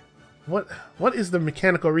work. What is the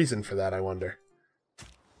mechanical reason for that, I wonder?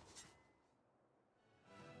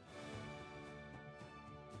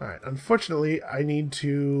 Alright, unfortunately, I need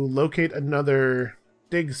to locate another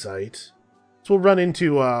dig site. So we'll run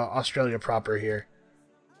into Australia proper here.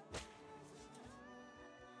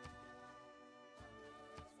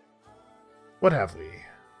 What have we?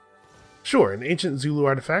 Sure, an ancient Zulu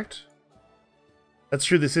artifact. That's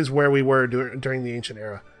true, this is where we were during the ancient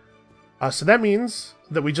era. So that means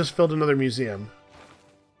that we just filled another museum.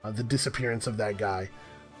 The disappearance of that guy.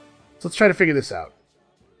 So let's try to figure this out.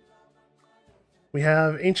 We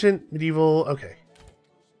have ancient, medieval, okay.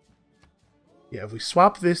 Yeah, if we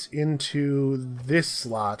swap this into this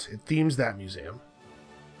slot, it themes that museum.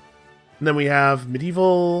 And then we have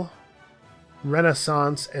medieval,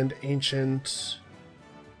 Renaissance, and ancient.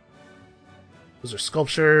 Those are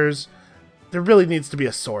sculptures. There really needs to be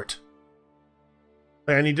a sort.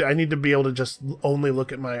 Like I need to be able to just only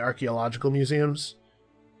look at my archaeological museums.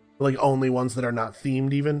 Like only ones that are not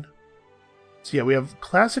themed even. So yeah, we have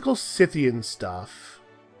classical Scythian stuff.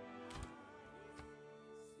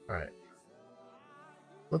 Alright.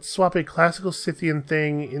 Let's swap a classical Scythian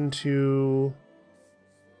thing into...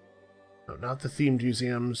 No, not the themed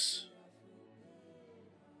museums.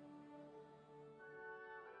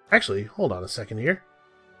 Actually, hold on a second here.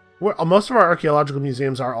 Most of our archaeological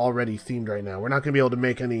museums are already themed right now. We're not going to be able to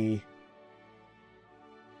make any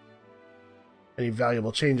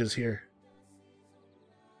valuable changes here.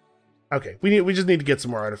 Okay, we just need to get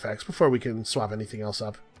some more artifacts before we can swap anything else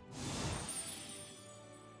up.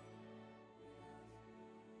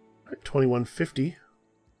 All right, 2150.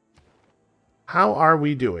 How are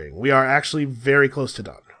we doing? We are actually very close to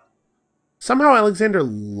done. Somehow Alexander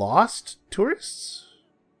lost tourists?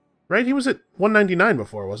 Right? He was at 199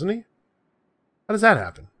 before, wasn't he? How does that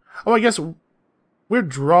happen? Oh, I guess we're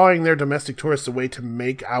drawing their domestic tourists away to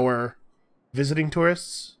make our visiting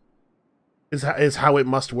tourists? Is how it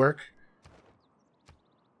must work?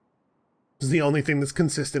 Is the only thing that's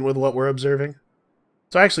consistent with what we're observing.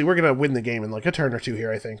 So actually, we're going to win the game in like a turn or two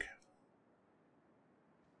here, I think.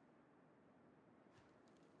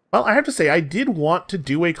 Well, I have to say, I did want to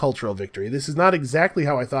do a cultural victory. This is not exactly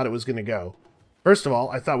how I thought it was going to go. First of all,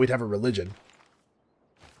 I thought we'd have a religion.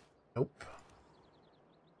 Nope.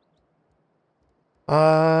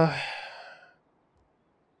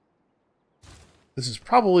 This is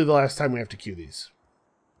probably the last time we have to queue these.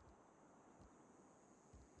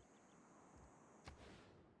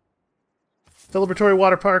 Celebratory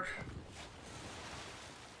water park.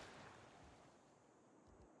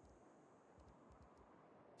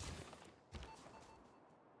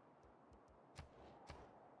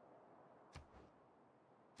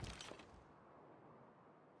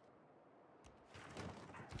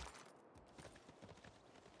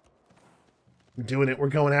 We're doing it. We're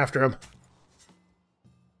going after him.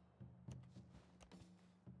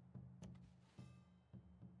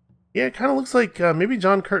 Yeah, it kind of looks like maybe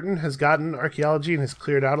John Curtin has gotten archaeology and has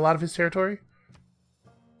cleared out a lot of his territory.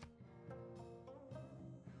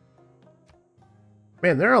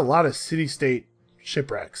 Man, there are a lot of city-state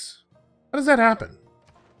shipwrecks. How does that happen?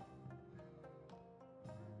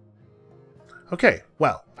 Okay,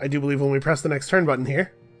 well, I do believe when we press the next turn button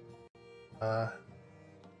here...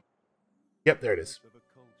 Yep, there it is.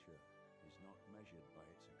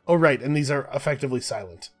 Oh, right, and these are effectively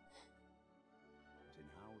silent.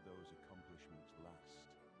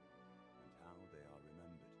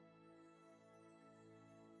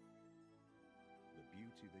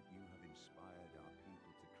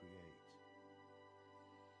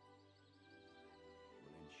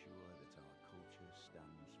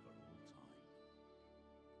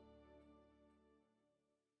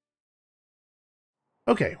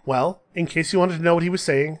 Okay, well, in case you wanted to know what he was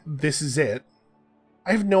saying, this is it.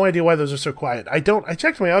 I have no idea why those are so quiet. I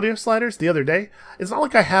checked my audio sliders the other day. It's not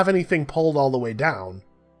like I have anything pulled all the way down.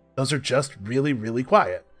 Those are just really, really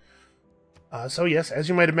quiet. So yes, as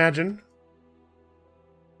you might imagine,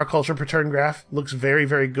 our culture per turn graph looks very,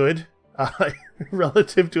 very good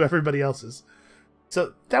relative to everybody else's.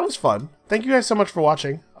 So that was fun. Thank you guys so much for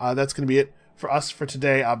watching. That's going to be it for us for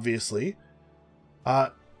today, obviously.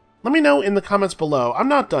 Let me know in the comments below. I'm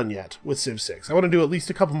not done yet with Civ 6. I want to do at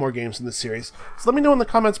least a couple more games in this series. So let me know in the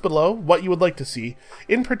comments below what you would like to see.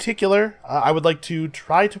 In particular, I would like to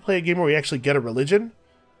try to play a game where we actually get a religion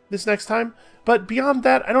this next time. But beyond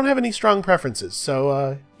that, I don't have any strong preferences.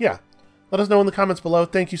 So, yeah. Let us know in the comments below.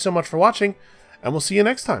 Thank you so much for watching, and we'll see you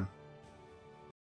next time.